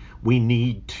hypocrisy, we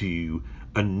need to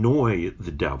annoy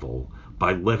the devil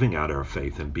by living out our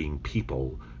faith and being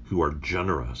people who are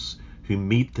generous, who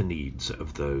meet the needs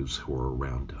of those who are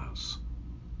around us.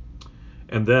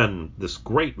 And then this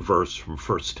great verse from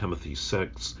 1 Timothy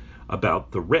 6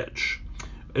 about the rich.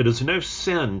 It is no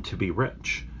sin to be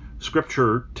rich.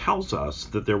 Scripture tells us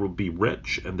that there will be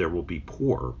rich and there will be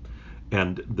poor.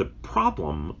 And the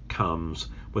problem comes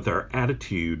with our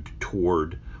attitude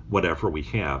toward whatever we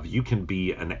have. You can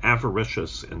be an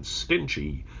avaricious and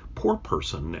stingy poor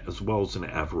person as well as an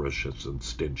avaricious and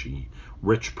stingy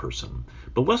rich person.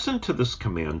 But listen to this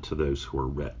command to those who are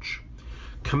rich.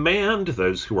 Command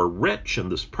those who are rich in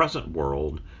this present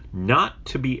world not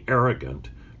to be arrogant,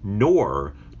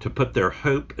 nor to put their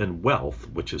hope in wealth,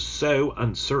 which is so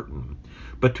uncertain,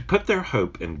 but to put their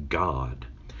hope in God,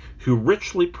 who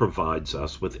richly provides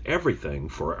us with everything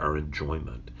for our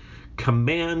enjoyment.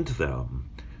 Command them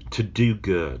to do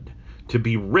good, to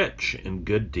be rich in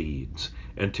good deeds,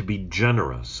 and to be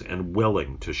generous and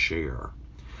willing to share.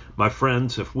 My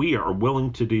friends, if we are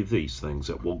willing to do these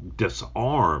things, it will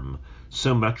disarm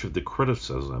so much of the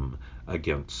criticism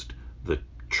against the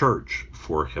church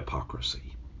for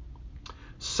hypocrisy.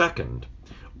 Second,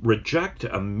 reject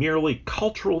a merely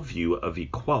cultural view of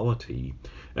equality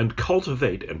and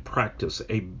cultivate and practice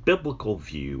a biblical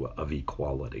view of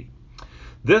equality.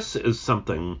 This is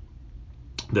something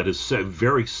that is so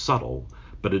very subtle,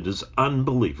 but it is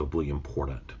unbelievably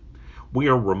important. We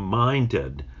are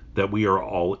reminded that we are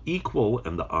all equal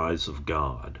in the eyes of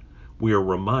God. We are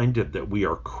reminded that we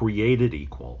are created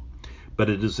equal. But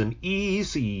it is an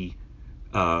easy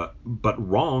but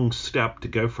wrong step to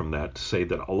go from that to say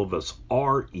that all of us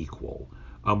are equal.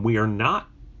 We are not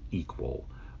equal.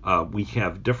 We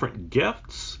have different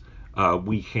gifts.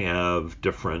 We have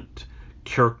different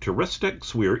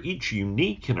characteristics. We are each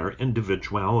unique in our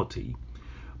individuality.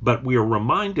 But we are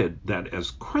reminded that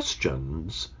as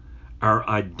Christians, our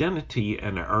identity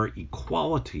and our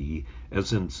equality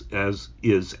is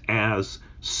as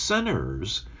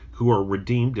sinners who are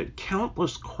redeemed at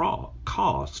countless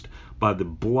cost by the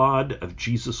blood of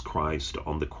Jesus Christ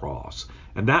on the cross.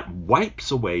 And that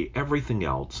wipes away everything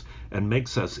else and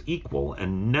makes us equal,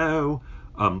 and no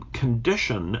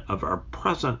condition of our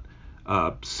present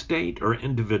state or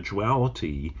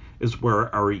individuality is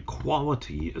where our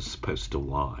equality is supposed to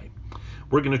lie.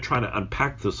 We're going to try to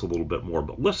unpack this a little bit more,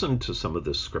 but listen to some of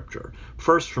this scripture.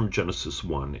 First, from Genesis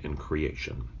 1 in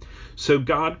creation. So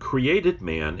God created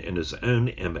man in his own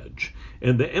image.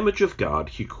 In the image of God,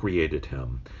 he created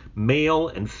him. Male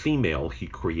and female, he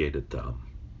created them.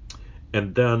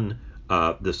 And then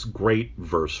this great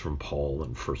verse from Paul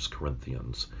in 1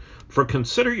 Corinthians. For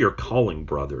consider your calling,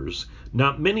 brothers.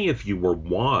 Not many of you were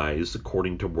wise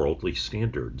according to worldly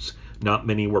standards. Not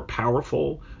many were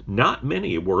powerful. Not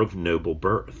many were of noble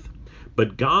birth.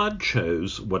 But God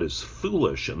chose what is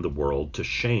foolish in the world to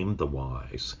shame the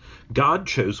wise. God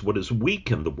chose what is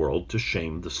weak in the world to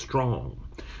shame the strong.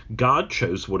 God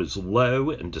chose what is low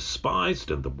and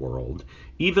despised in the world,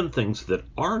 even things that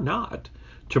are not,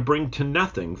 to bring to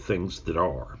nothing things that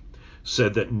are, so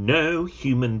that no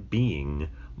human being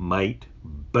might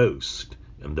boast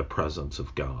in the presence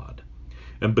of God.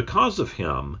 And because of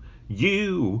him,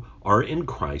 you are in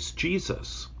Christ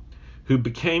Jesus, who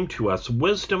became to us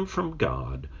wisdom from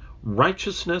God,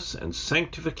 righteousness and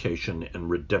sanctification and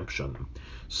redemption,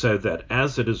 so that,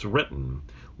 as it is written,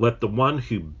 let the one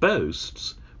who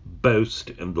boasts boast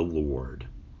in the Lord.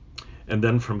 And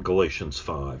then from Galatians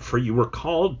 5, for you were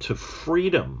called to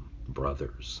freedom,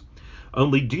 brothers.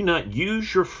 Only do not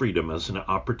use your freedom as an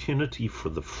opportunity for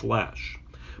the flesh,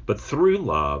 but through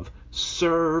love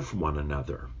serve one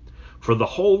another. For the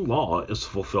whole law is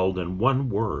fulfilled in one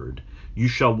word: you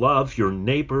shall love your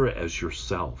neighbor as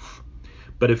yourself.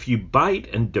 But if you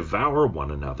bite and devour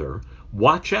one another,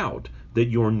 watch out that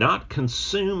you are not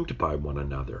consumed by one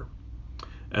another.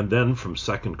 And then from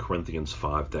 2 Corinthians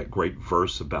 5, that great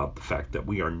verse about the fact that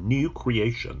we are new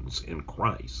creations in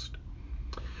Christ.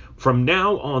 From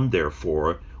now on,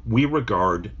 therefore, we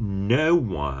regard no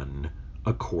one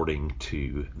according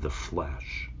to the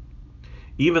flesh.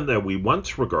 Even though we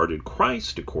once regarded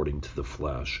Christ according to the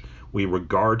flesh, we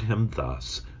regard him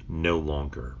thus no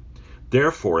longer.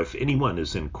 Therefore, if anyone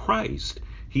is in Christ,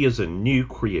 he is a new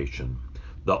creation.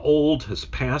 The old has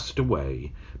passed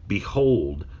away.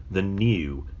 Behold, the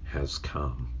new has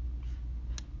come.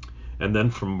 And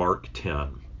then from Mark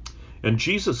 10. And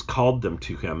Jesus called them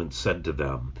to him and said to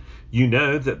them, you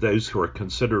know that those who are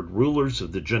considered rulers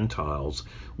of the Gentiles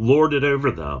lord it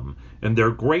over them, and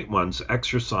their great ones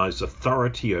exercise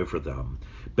authority over them.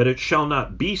 But it shall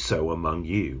not be so among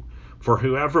you. For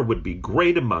whoever would be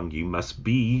great among you must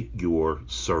be your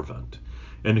servant,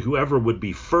 and whoever would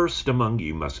be first among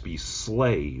you must be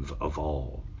slave of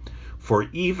all. For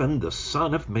even the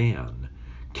Son of Man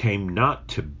came not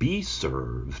to be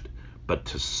served, but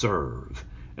to serve,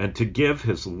 and to give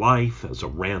his life as a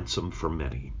ransom for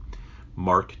many.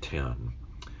 Mark 10.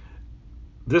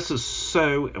 This is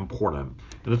so important,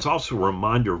 and it's also a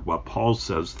reminder of what Paul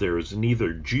says: there is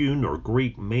neither Jew nor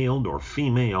Greek, male nor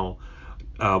female,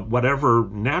 whatever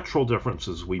natural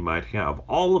differences we might have,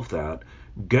 all of that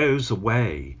goes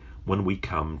away when we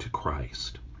come to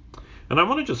Christ. And I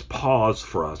want to just pause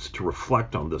for us to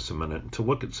reflect on this a minute and to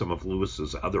look at some of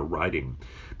Lewis's other writing,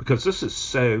 because this is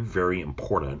so very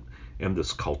important in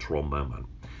this cultural moment.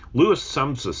 Lewis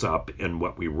sums this up in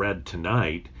what we read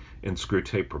tonight in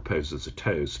Screwtape Proposes a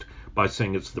Toast by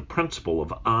saying it's the principle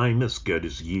of I'm as good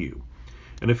as you.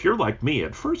 And if you're like me,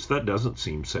 at first that doesn't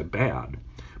seem so bad.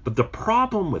 But the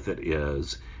problem with it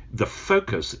is the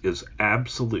focus is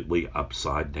absolutely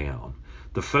upside down.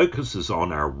 The focus is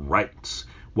on our rights,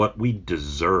 what we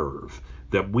deserve,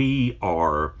 that we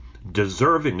are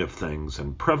deserving of things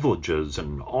and privileges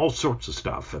and all sorts of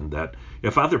stuff, and that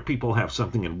if other people have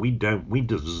something and we don't, we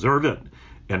deserve it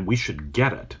and we should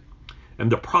get it.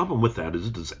 And the problem with that is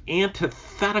it is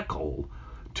antithetical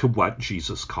to what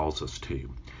Jesus calls us to.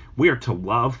 We are to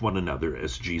love one another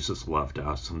as Jesus loved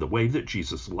us, and the way that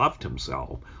Jesus loved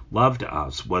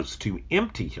us, was to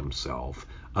empty himself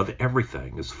of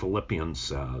everything. As Philippians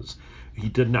says, he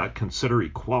did not consider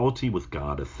equality with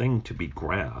God a thing to be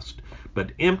grasped,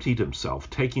 but emptied himself,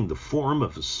 taking the form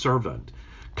of a servant,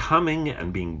 coming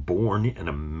and being born in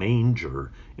a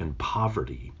manger in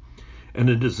poverty. And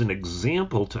it is an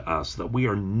example to us that we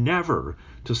are never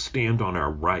to stand on our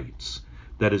rights.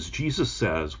 That, as Jesus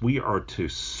says, we are to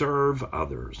serve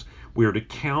others. We are to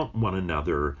count one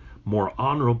another more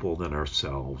honorable than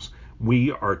ourselves.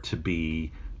 We are to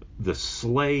be the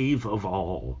slave of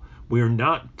all. We are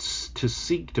not to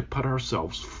seek to put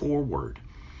ourselves forward.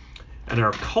 And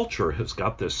our culture has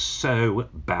got this so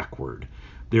backward.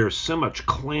 There's so much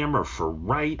clamor for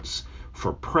rights,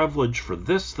 for privilege, for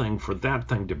this thing, for that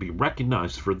thing, to be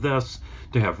recognized for this,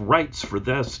 to have rights for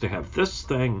this, to have this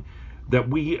thing, that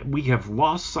we have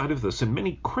lost sight of this. And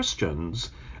many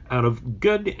Christians, out of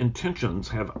good intentions,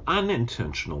 have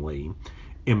unintentionally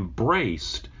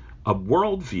embraced a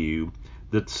worldview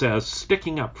that says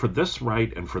sticking up for this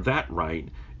right and for that right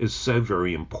is so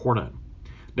very important.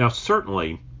 Now,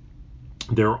 certainly,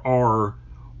 there are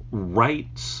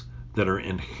rights that are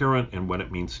inherent in what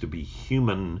it means to be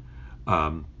human.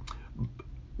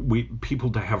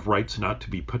 People to have rights not to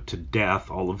be put to death,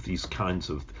 all of these kinds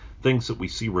of things that we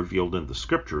see revealed in the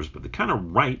scriptures. But the kind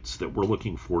of rights that we're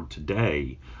looking for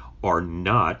today are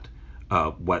not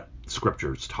what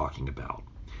scripture is talking about.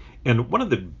 And one of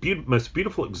the most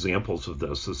beautiful examples of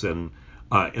this is in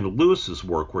Lewis's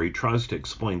work, where he tries to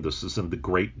explain this, is in The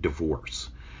Great Divorce.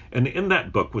 And in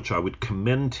that book, which I would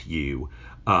commend to you,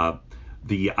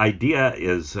 the idea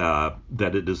is that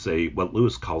it is what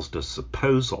Lewis calls a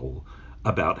supposal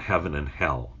about heaven and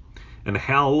hell. And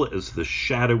hell is the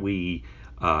shadowy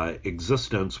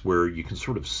existence where you can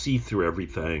sort of see through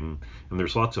everything, and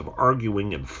there's lots of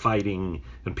arguing and fighting,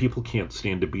 and people can't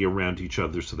stand to be around each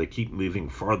other, so they keep moving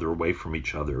farther away from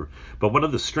each other. But one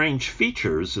of the strange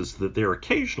features is that there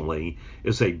occasionally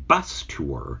is a bus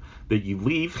tour, that you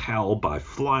leave hell by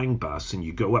flying bus and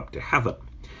you go up to heaven,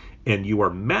 and you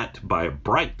are met by a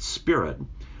bright spirit,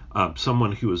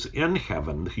 someone who is in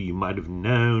heaven, who you might have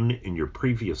known in your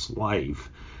previous life,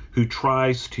 who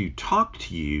tries to talk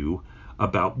to you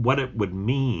about what it would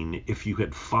mean if you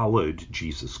had followed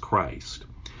Jesus Christ.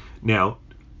 Now,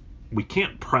 we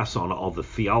can't press on all the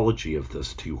theology of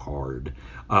this too hard,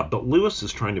 but Lewis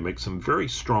is trying to make some very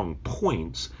strong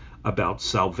points about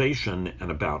salvation and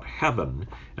about heaven,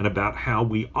 and about how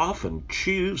we often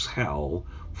choose hell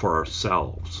for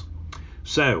ourselves.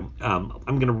 So I'm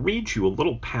going to read you a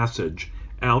little passage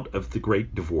out of The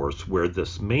Great Divorce, where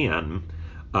this man,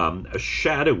 a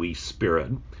shadowy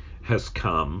spirit, has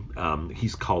come.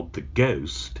 He's called the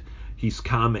Ghost. He's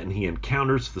come and he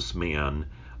encounters this man,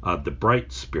 the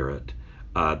bright spirit,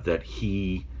 that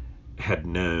he had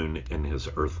known in his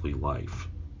earthly life.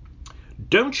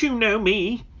 "Don't you know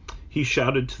me?" he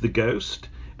shouted to the Ghost,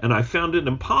 and I found it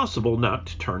impossible not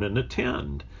to turn and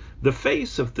attend. The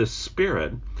face of this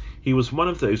spirit, he was one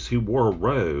of those who wore a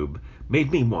robe,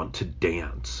 made me want to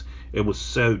dance. It was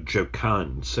so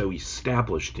jocund, so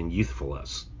established in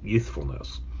youthfulness.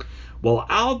 "Well,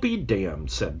 I'll be damned,"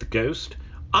 said the Ghost.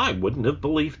 "I wouldn't have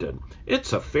believed it.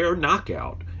 It's a fair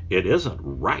knockout. It isn't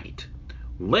right.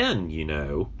 Len, you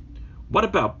know. What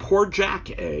about poor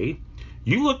Jack, eh?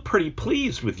 You look pretty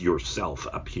pleased with yourself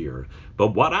up here,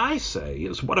 but what I say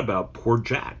is, what about poor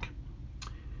Jack?"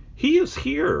 "He is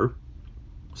here,"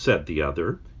 said the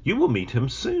other. "You will meet him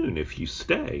soon if you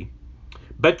stay."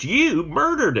 "But you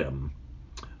murdered him."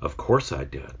 "Of course I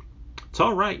did. It's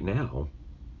all right now."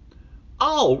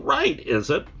 "All right,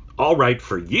 is it? All right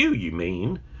for you, you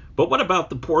mean. But what about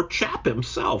the poor chap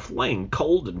himself, laying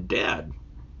cold and dead?"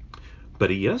 "But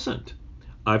he isn't.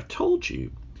 I've told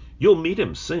you. You'll meet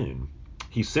him soon.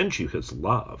 He sends you his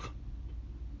love."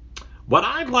 "What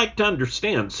I'd like to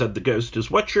understand," said the Ghost,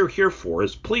 "is what you're here for,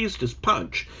 as pleased as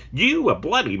Punch. You, a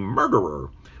bloody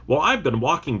murderer. Well, I've been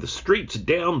walking the streets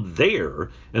down there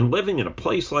and living in a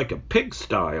place like a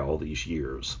pigsty all these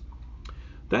years."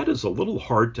 "That is a little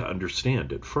hard to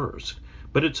understand at first,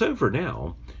 but it's over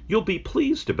now. You'll be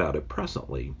pleased about it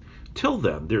presently. Till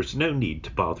then, there's no need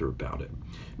to bother about it."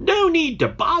 "No need to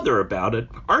bother about it?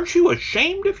 Aren't you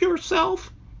ashamed of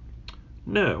yourself?"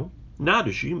 "No, not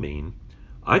as you mean.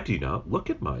 I do not look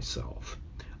at myself.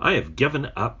 I have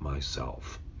given up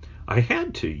myself. I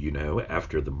had to, you know,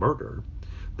 after the murder.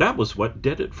 That was what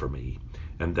did it for me,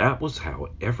 and that was how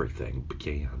everything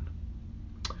began."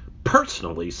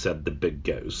 "Personally," said the big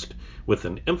Ghost, with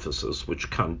an emphasis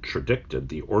which contradicted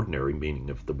the ordinary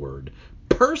meaning of the word,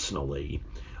 "personally,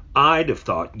 I'd have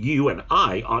thought you and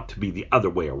I ought to be the other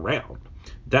way around.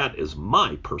 That is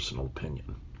my personal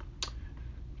opinion."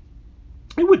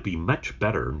 It would be much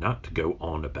better not to go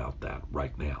on about that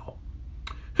right now.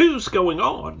 "Who's going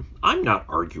on? I'm not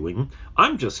arguing.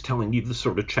 I'm just telling you the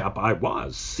sort of chap I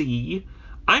was. See?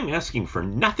 I'm asking for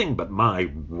nothing but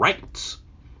my rights.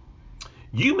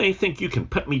 You may think you can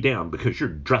put me down because you're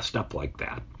dressed up like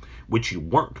that, which you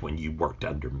weren't when you worked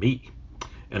under me.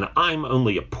 And I'm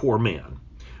only a poor man.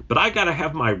 But I gotta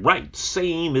have my rights,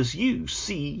 same as you,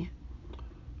 see?"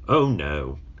 Oh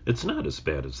no, it's not as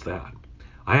bad as that.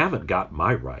 I haven't got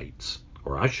my rights,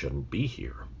 or I shouldn't be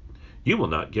here. You will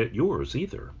not get yours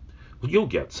either. You'll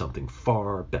get something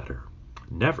far better.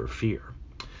 Never fear.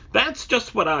 That's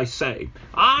just what I say.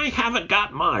 I haven't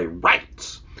got my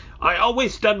rights. I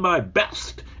always done my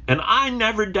best, and I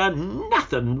never done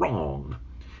nothing wrong.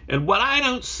 And what I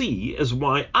don't see is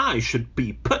why I should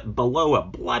be put below a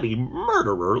bloody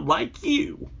murderer like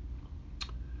you.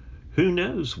 Who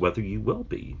knows whether you will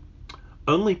be?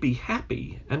 Only be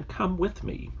happy and come with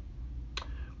me.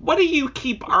 What do you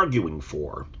keep arguing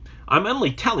for? I'm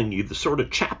only telling you the sort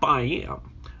of chap I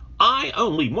am. I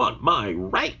only want my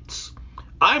rights.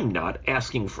 I'm not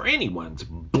asking for anyone's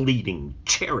bleeding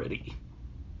charity.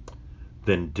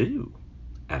 Then do,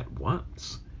 at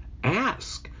once,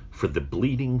 ask for the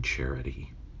bleeding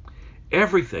charity.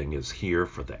 Everything is here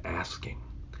for the asking,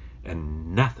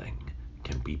 and nothing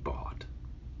can be bought.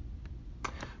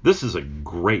 This is a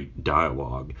great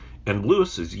dialogue, and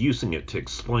Lewis is using it to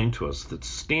explain to us that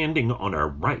standing on our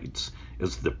rights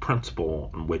is the principle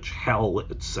on which hell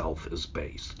itself is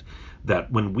based.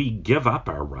 That when we give up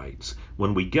our rights,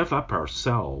 when we give up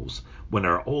ourselves, when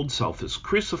our old self is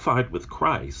crucified with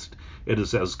Christ, it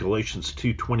is as Galatians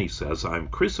 2:20 says, I am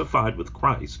crucified with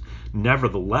Christ,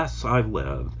 nevertheless I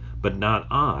live, but not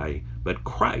I, but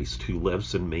Christ who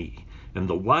lives in me. And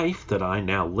the life that I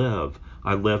now live,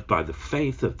 I live by the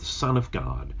faith of the Son of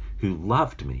God, who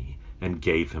loved me and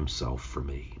gave himself for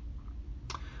me.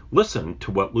 Listen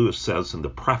to what Lewis says in the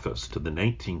preface to the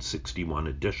 1961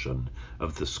 edition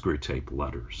of the Screwtape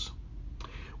Letters.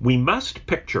 We must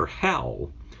picture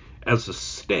hell as a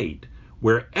state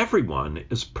where everyone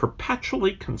is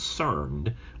perpetually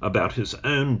concerned about his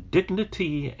own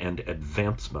dignity and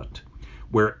advancement,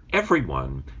 where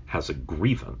everyone has a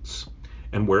grievance,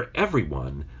 and where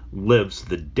everyone lives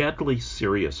the deadly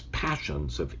serious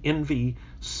passions of envy,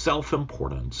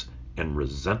 self-importance, and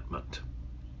resentment.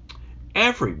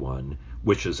 Everyone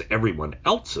wishes everyone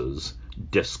else's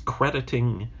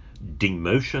discrediting,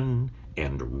 demotion,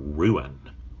 and ruin.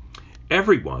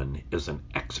 Everyone is an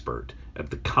expert at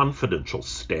the confidential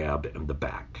stab in the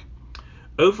back.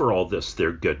 Over all this,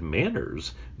 their good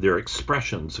manners, their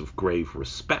expressions of grave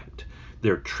respect,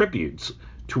 their tributes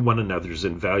to one another's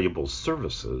invaluable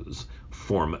services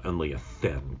form only a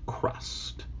thin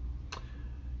crust.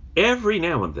 Every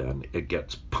now and then it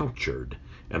gets punctured,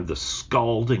 and the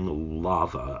scalding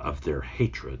lava of their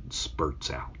hatred spurts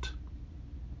out.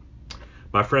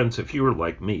 My friends, if you are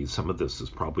like me, some of this is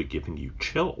probably giving you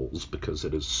chills because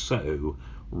it is so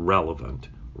relevant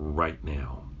right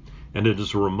now. And it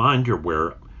is a reminder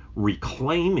where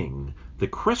reclaiming the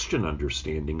Christian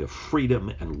understanding of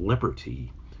freedom and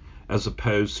liberty as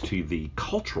opposed to the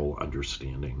cultural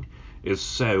understanding is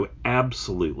so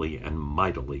absolutely and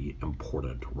mightily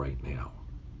important right now.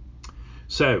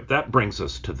 So that brings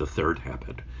us to the third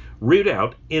habit. Root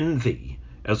out envy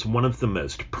as one of the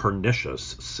most pernicious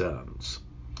sins.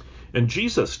 And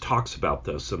Jesus talks about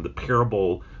this in the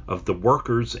parable of the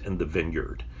workers in the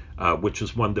vineyard, which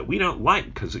is one that we don't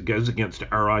like because it goes against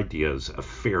our ideas of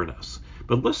fairness.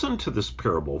 But listen to this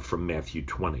parable from Matthew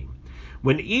 20.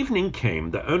 When evening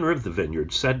came, the owner of the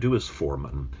vineyard said to his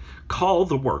foreman, call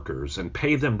the workers and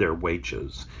pay them their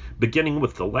wages, beginning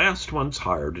with the last ones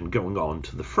hired and going on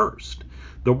to the first.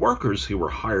 The workers who were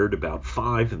hired about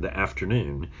 5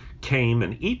 p.m. came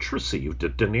and each received a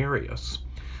denarius.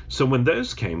 So when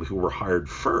those came who were hired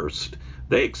first,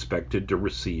 they expected to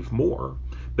receive more,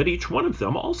 but each one of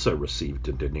them also received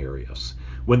a denarius.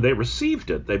 When they received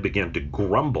it, they began to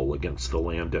grumble against the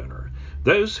landowner.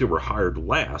 Those who were hired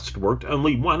last worked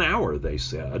only 1 hour, they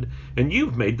said, and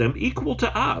you've made them equal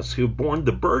to us who've borne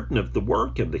the burden of the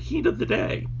work and the heat of the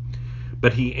day.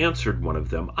 But he answered one of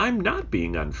them, I'm not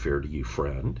being unfair to you,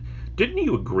 friend. Didn't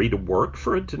you agree to work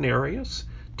for a denarius?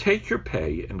 Take your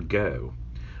pay and go.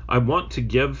 I want to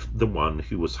give the one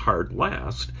who was hired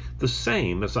last the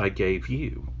same as I gave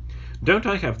you. Don't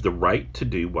I have the right to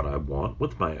do what I want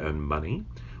with my own money?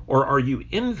 Or are you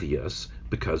envious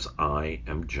because I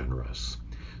am generous?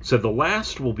 So the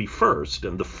last will be first,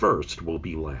 and the first will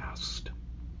be last.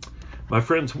 My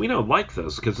friends, we don't like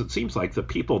this because it seems like the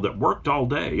people that worked all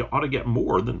day ought to get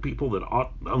more than people that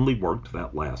only worked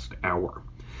that last hour.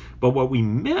 But what we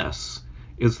miss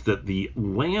is that the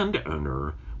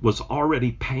landowner was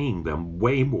already paying them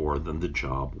way more than the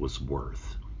job was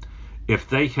worth. If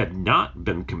they had not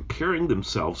been comparing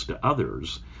themselves to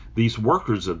others, these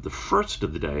workers at the first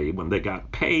of the day, when they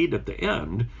got paid at the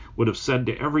end, would have said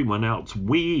to everyone else,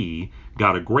 we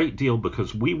got a great deal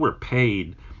because we were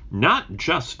paid not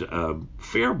just a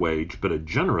fair wage, but a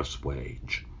generous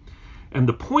wage. And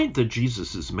the point that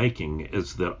Jesus is making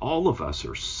is that all of us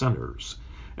are sinners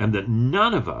and that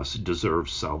none of us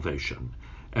deserves salvation.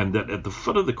 And that at the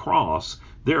foot of the cross,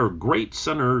 there are great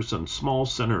sinners and small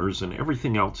sinners and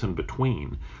everything else in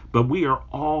between. But we are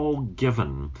all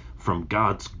given from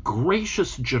God's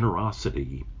gracious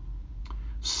generosity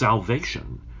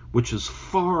salvation, which is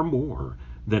far more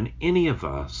than any of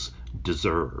us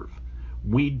deserve.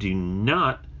 We do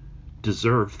not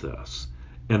deserve this.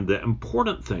 And the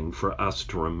important thing for us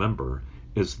to remember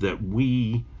is that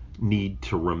we need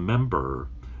to remember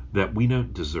that we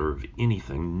don't deserve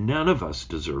anything. None of us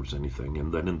deserves anything,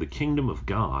 and that in the kingdom of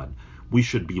God, we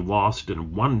should be lost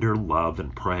in wonder, love,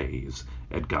 and praise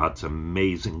at God's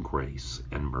amazing grace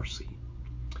and mercy.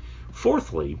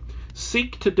 Fourthly,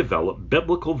 seek to develop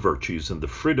biblical virtues and the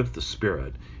fruit of the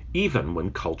Spirit, even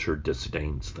when culture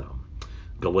disdains them.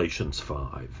 Galatians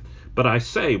 5. But I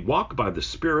say, walk by the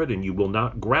Spirit, and you will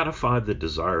not gratify the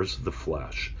desires of the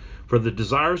flesh. For the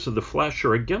desires of the flesh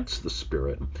are against the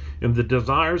Spirit, and the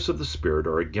desires of the Spirit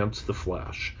are against the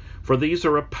flesh. For these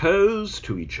are opposed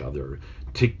to each other,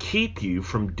 to keep you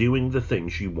from doing the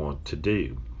things you want to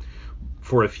do.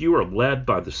 For if you are led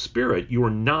by the Spirit, you are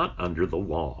not under the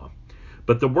law.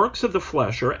 But the works of the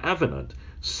flesh are evident: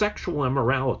 sexual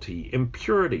immorality,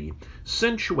 impurity,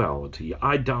 sensuality,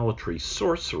 idolatry,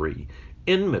 sorcery,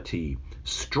 enmity,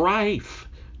 strife,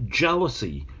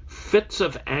 jealousy, fits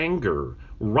of anger,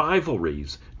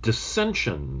 rivalries,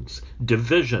 dissensions,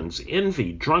 divisions,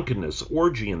 envy, drunkenness,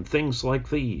 orgy, and things like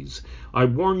these. I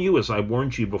warn you, as I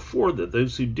warned you before, that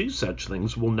those who do such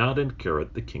things will not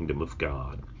inherit the kingdom of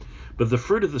God. But the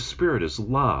fruit of the Spirit is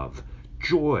love,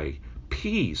 joy,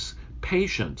 peace,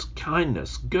 patience,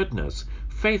 kindness, goodness,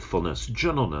 faithfulness,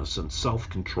 gentleness, and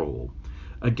self-control.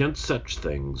 Against such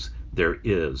things there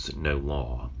is no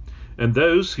law. And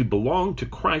those who belong to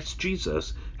Christ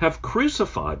Jesus have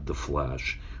crucified the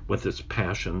flesh with its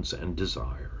passions and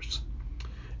desires.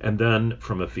 And then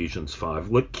from Ephesians 5,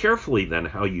 look carefully then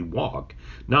how you walk,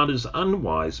 not as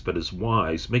unwise but as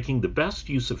wise, making the best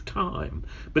use of time,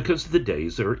 because the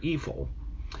days are evil.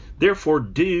 Therefore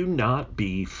do not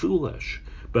be foolish,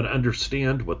 but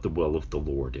understand what the will of the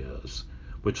Lord is.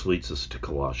 Which leads us to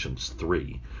Colossians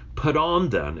 3. Put on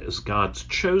then as God's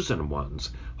chosen ones,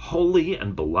 holy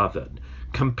and beloved,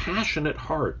 compassionate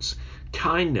hearts,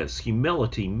 kindness,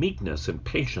 humility, meekness, and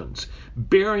patience,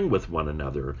 bearing with one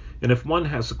another, and if one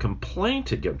has a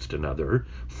complaint against another,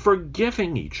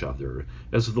 forgiving each other,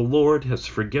 as the Lord has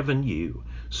forgiven you,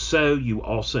 so you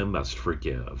also must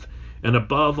forgive. And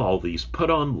above all these,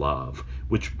 put on love,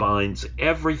 which binds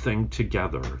everything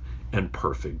together in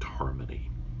perfect harmony.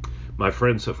 My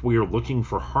friends, if we are looking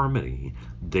for harmony,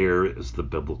 there is the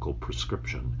biblical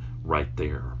prescription right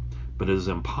there. But it is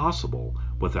impossible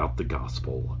without the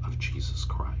gospel of Jesus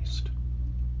Christ.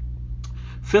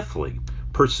 Fifthly,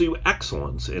 pursue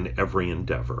excellence in every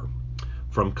endeavor.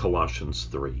 From Colossians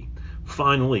 3.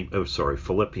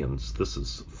 Philippians. This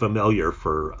is familiar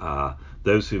for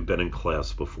those who've been in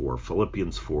class before.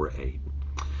 Philippians 4:8.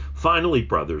 Finally,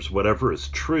 brothers, whatever is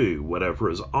true, whatever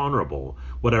is honorable,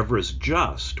 whatever is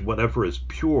just, whatever is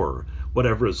pure,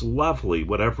 whatever is lovely,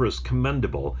 whatever is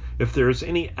commendable, if there is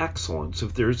any excellence,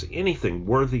 if there is anything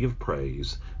worthy of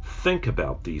praise, think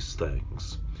about these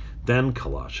things. Then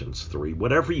Colossians 3,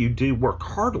 whatever you do, work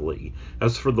heartily,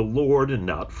 as for the Lord and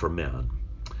not for men.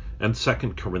 And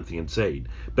 2 Corinthians 8,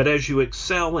 but as you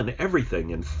excel in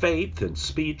everything, in faith, in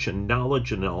speech, in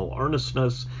knowledge, in all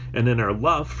earnestness, and in our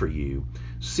love for you,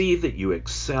 see that you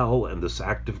excel in this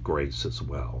act of grace as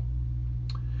well.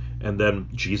 And then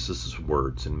Jesus'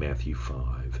 words in Matthew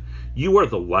 5, you are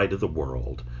the light of the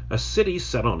world. A city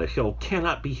set on a hill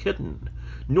cannot be hidden,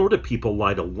 nor do people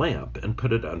light a lamp and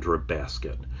put it under a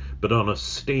basket, but on a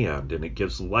stand, and it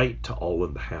gives light to all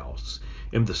in the house.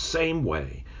 In the same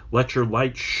way, let your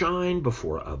light shine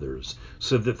before others,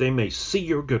 so that they may see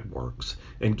your good works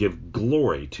and give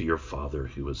glory to your Father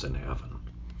who is in heaven.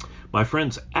 My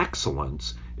friends,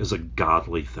 excellence is a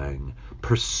godly thing.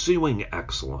 Pursuing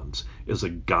excellence is a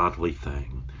godly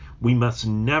thing. We must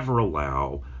never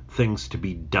allow things to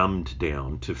be dumbed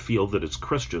down, to feel that as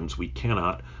Christians we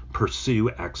cannot pursue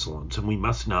excellence, and we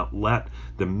must not let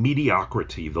the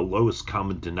mediocrity, the lowest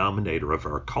common denominator of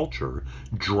our culture,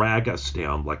 drag us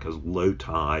down like a low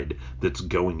tide that's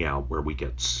going out where we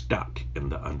get stuck in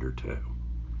the undertow.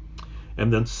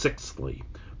 And then sixthly,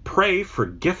 pray for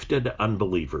gifted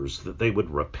unbelievers that they would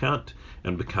repent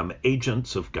and become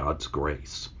agents of God's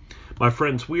grace. My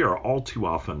friends, we are all too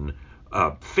often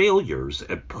failures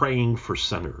at praying for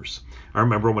sinners. I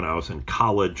remember when I was in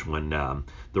college when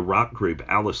the rock group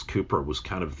Alice Cooper was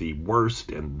kind of the worst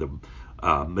and the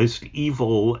most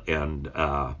evil and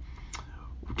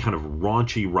kind of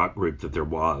raunchy rock group that there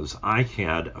was, I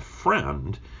had a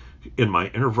friend in my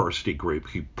InterVarsity group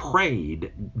who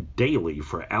prayed daily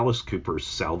for Alice Cooper's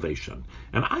salvation.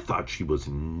 And I thought she was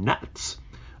nuts.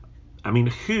 I mean,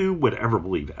 who would ever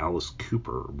believe Alice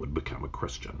Cooper would become a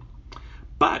Christian?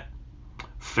 But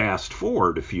fast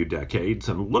forward a few decades,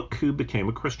 and look who became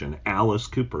a Christian, Alice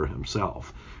Cooper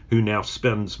himself, who now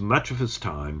spends much of his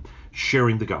time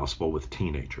sharing the gospel with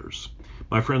teenagers.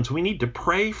 My friends, we need to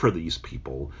pray for these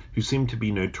people who seem to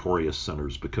be notorious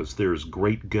sinners, because there is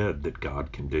great good that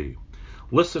God can do.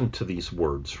 Listen to these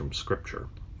words from Scripture.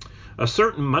 A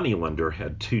certain moneylender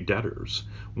had 2 debtors.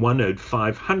 One owed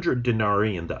 500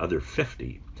 denarii and the other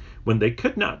 50. When they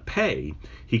could not pay,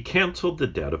 he canceled the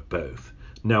debt of both.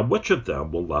 Now which of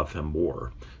them will love him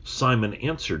more? Simon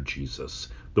answered Jesus,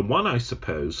 the one, I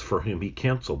suppose, for whom he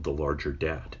canceled the larger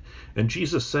debt. And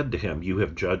Jesus said to him, you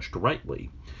have judged rightly.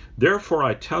 Therefore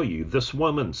I tell you, this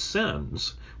woman's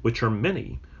sins, which are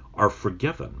many, are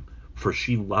forgiven, for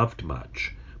she loved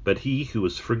much. But he who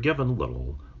is forgiven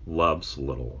little loves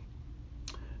little.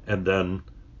 And then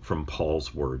from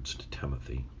Paul's words to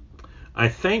Timothy. I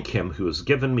thank him who has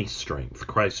given me strength,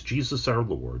 Christ Jesus our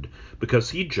Lord, because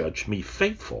he judged me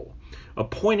faithful,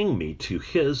 appointing me to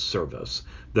his service,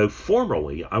 though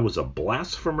formerly I was a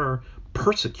blasphemer,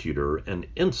 persecutor, and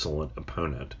insolent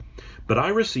opponent. But I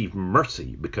received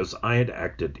mercy because I had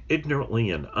acted ignorantly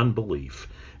in unbelief,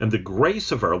 and the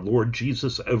grace of our Lord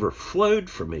Jesus overflowed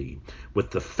for me with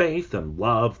the faith and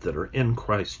love that are in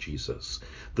Christ Jesus.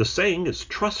 The saying is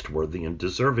trustworthy and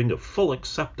deserving of full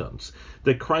acceptance,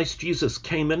 that Christ Jesus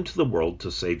came into the world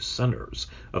to save sinners,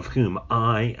 of whom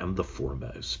I am the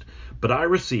foremost. But I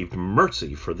received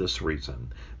mercy for this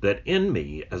reason, that in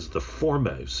me, as the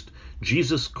foremost,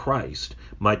 Jesus Christ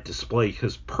might display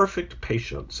his perfect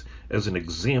patience as an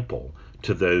example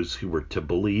to those who were to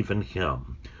believe in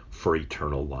him for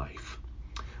eternal life.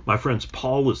 My friends,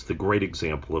 Paul is the great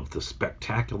example of the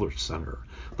spectacular sinner,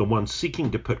 the one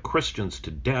seeking to put Christians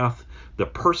to death, the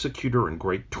persecutor and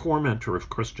great tormentor of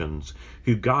Christians,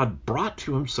 who God brought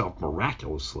to himself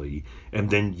miraculously and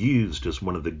then used as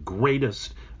one of the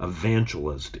greatest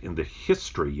evangelists in the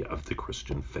history of the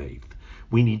Christian faith.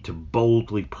 We need to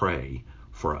boldly pray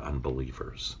for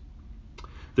unbelievers.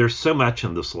 There's so much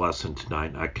in this lesson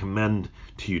tonight, and I commend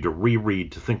to you to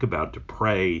reread, to think about, to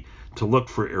pray, to look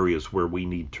for areas where we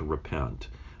need to repent,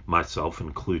 myself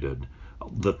included,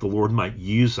 that the Lord might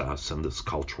use us in this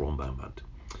cultural moment.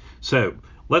 So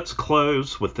let's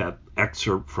close with that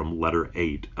excerpt from letter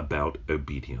 8 about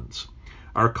obedience.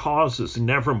 Our cause is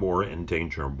never more in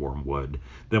danger, Wormwood,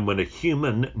 than when a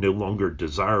human, no longer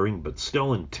desiring but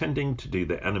still intending to do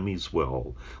the enemy's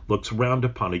will, looks round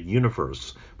upon a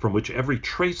universe from which every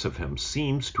trace of him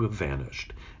seems to have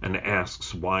vanished, and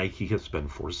asks why he has been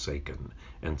forsaken,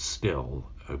 and still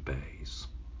obeys.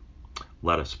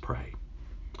 Let us pray.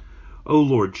 O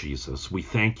Lord Jesus, we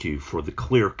thank you for the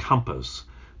clear compass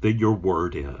that your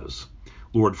word is.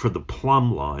 Lord, for the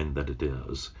plumb line that it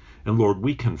is. And Lord,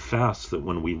 we confess that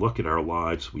when we look at our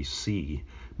lives, we see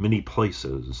many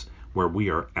places where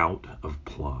we are out of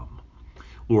plumb.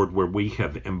 Lord, where we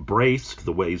have embraced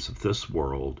the ways of this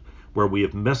world, where we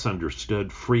have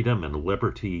misunderstood freedom and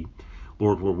liberty,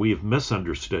 Lord, where we have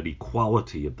misunderstood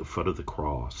equality at the foot of the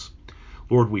cross.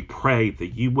 Lord, we pray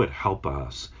that you would help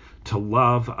us to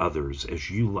love others as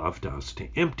you loved us, to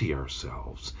empty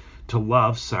ourselves, to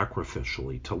love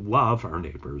sacrificially, to love our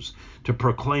neighbors, to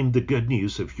proclaim the good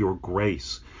news of your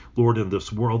grace, Lord, in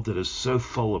this world that is so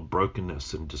full of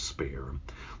brokenness and despair.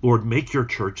 Lord, make your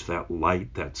church that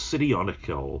light, that city on a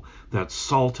hill, that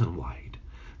salt and light,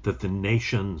 that the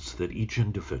nations, that each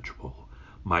individual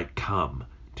might come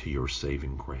to your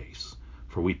saving grace.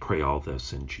 For we pray all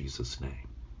this in Jesus' name.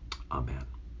 Amen.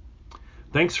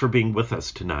 Thanks for being with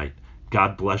us tonight.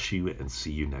 God bless you, and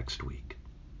see you next week.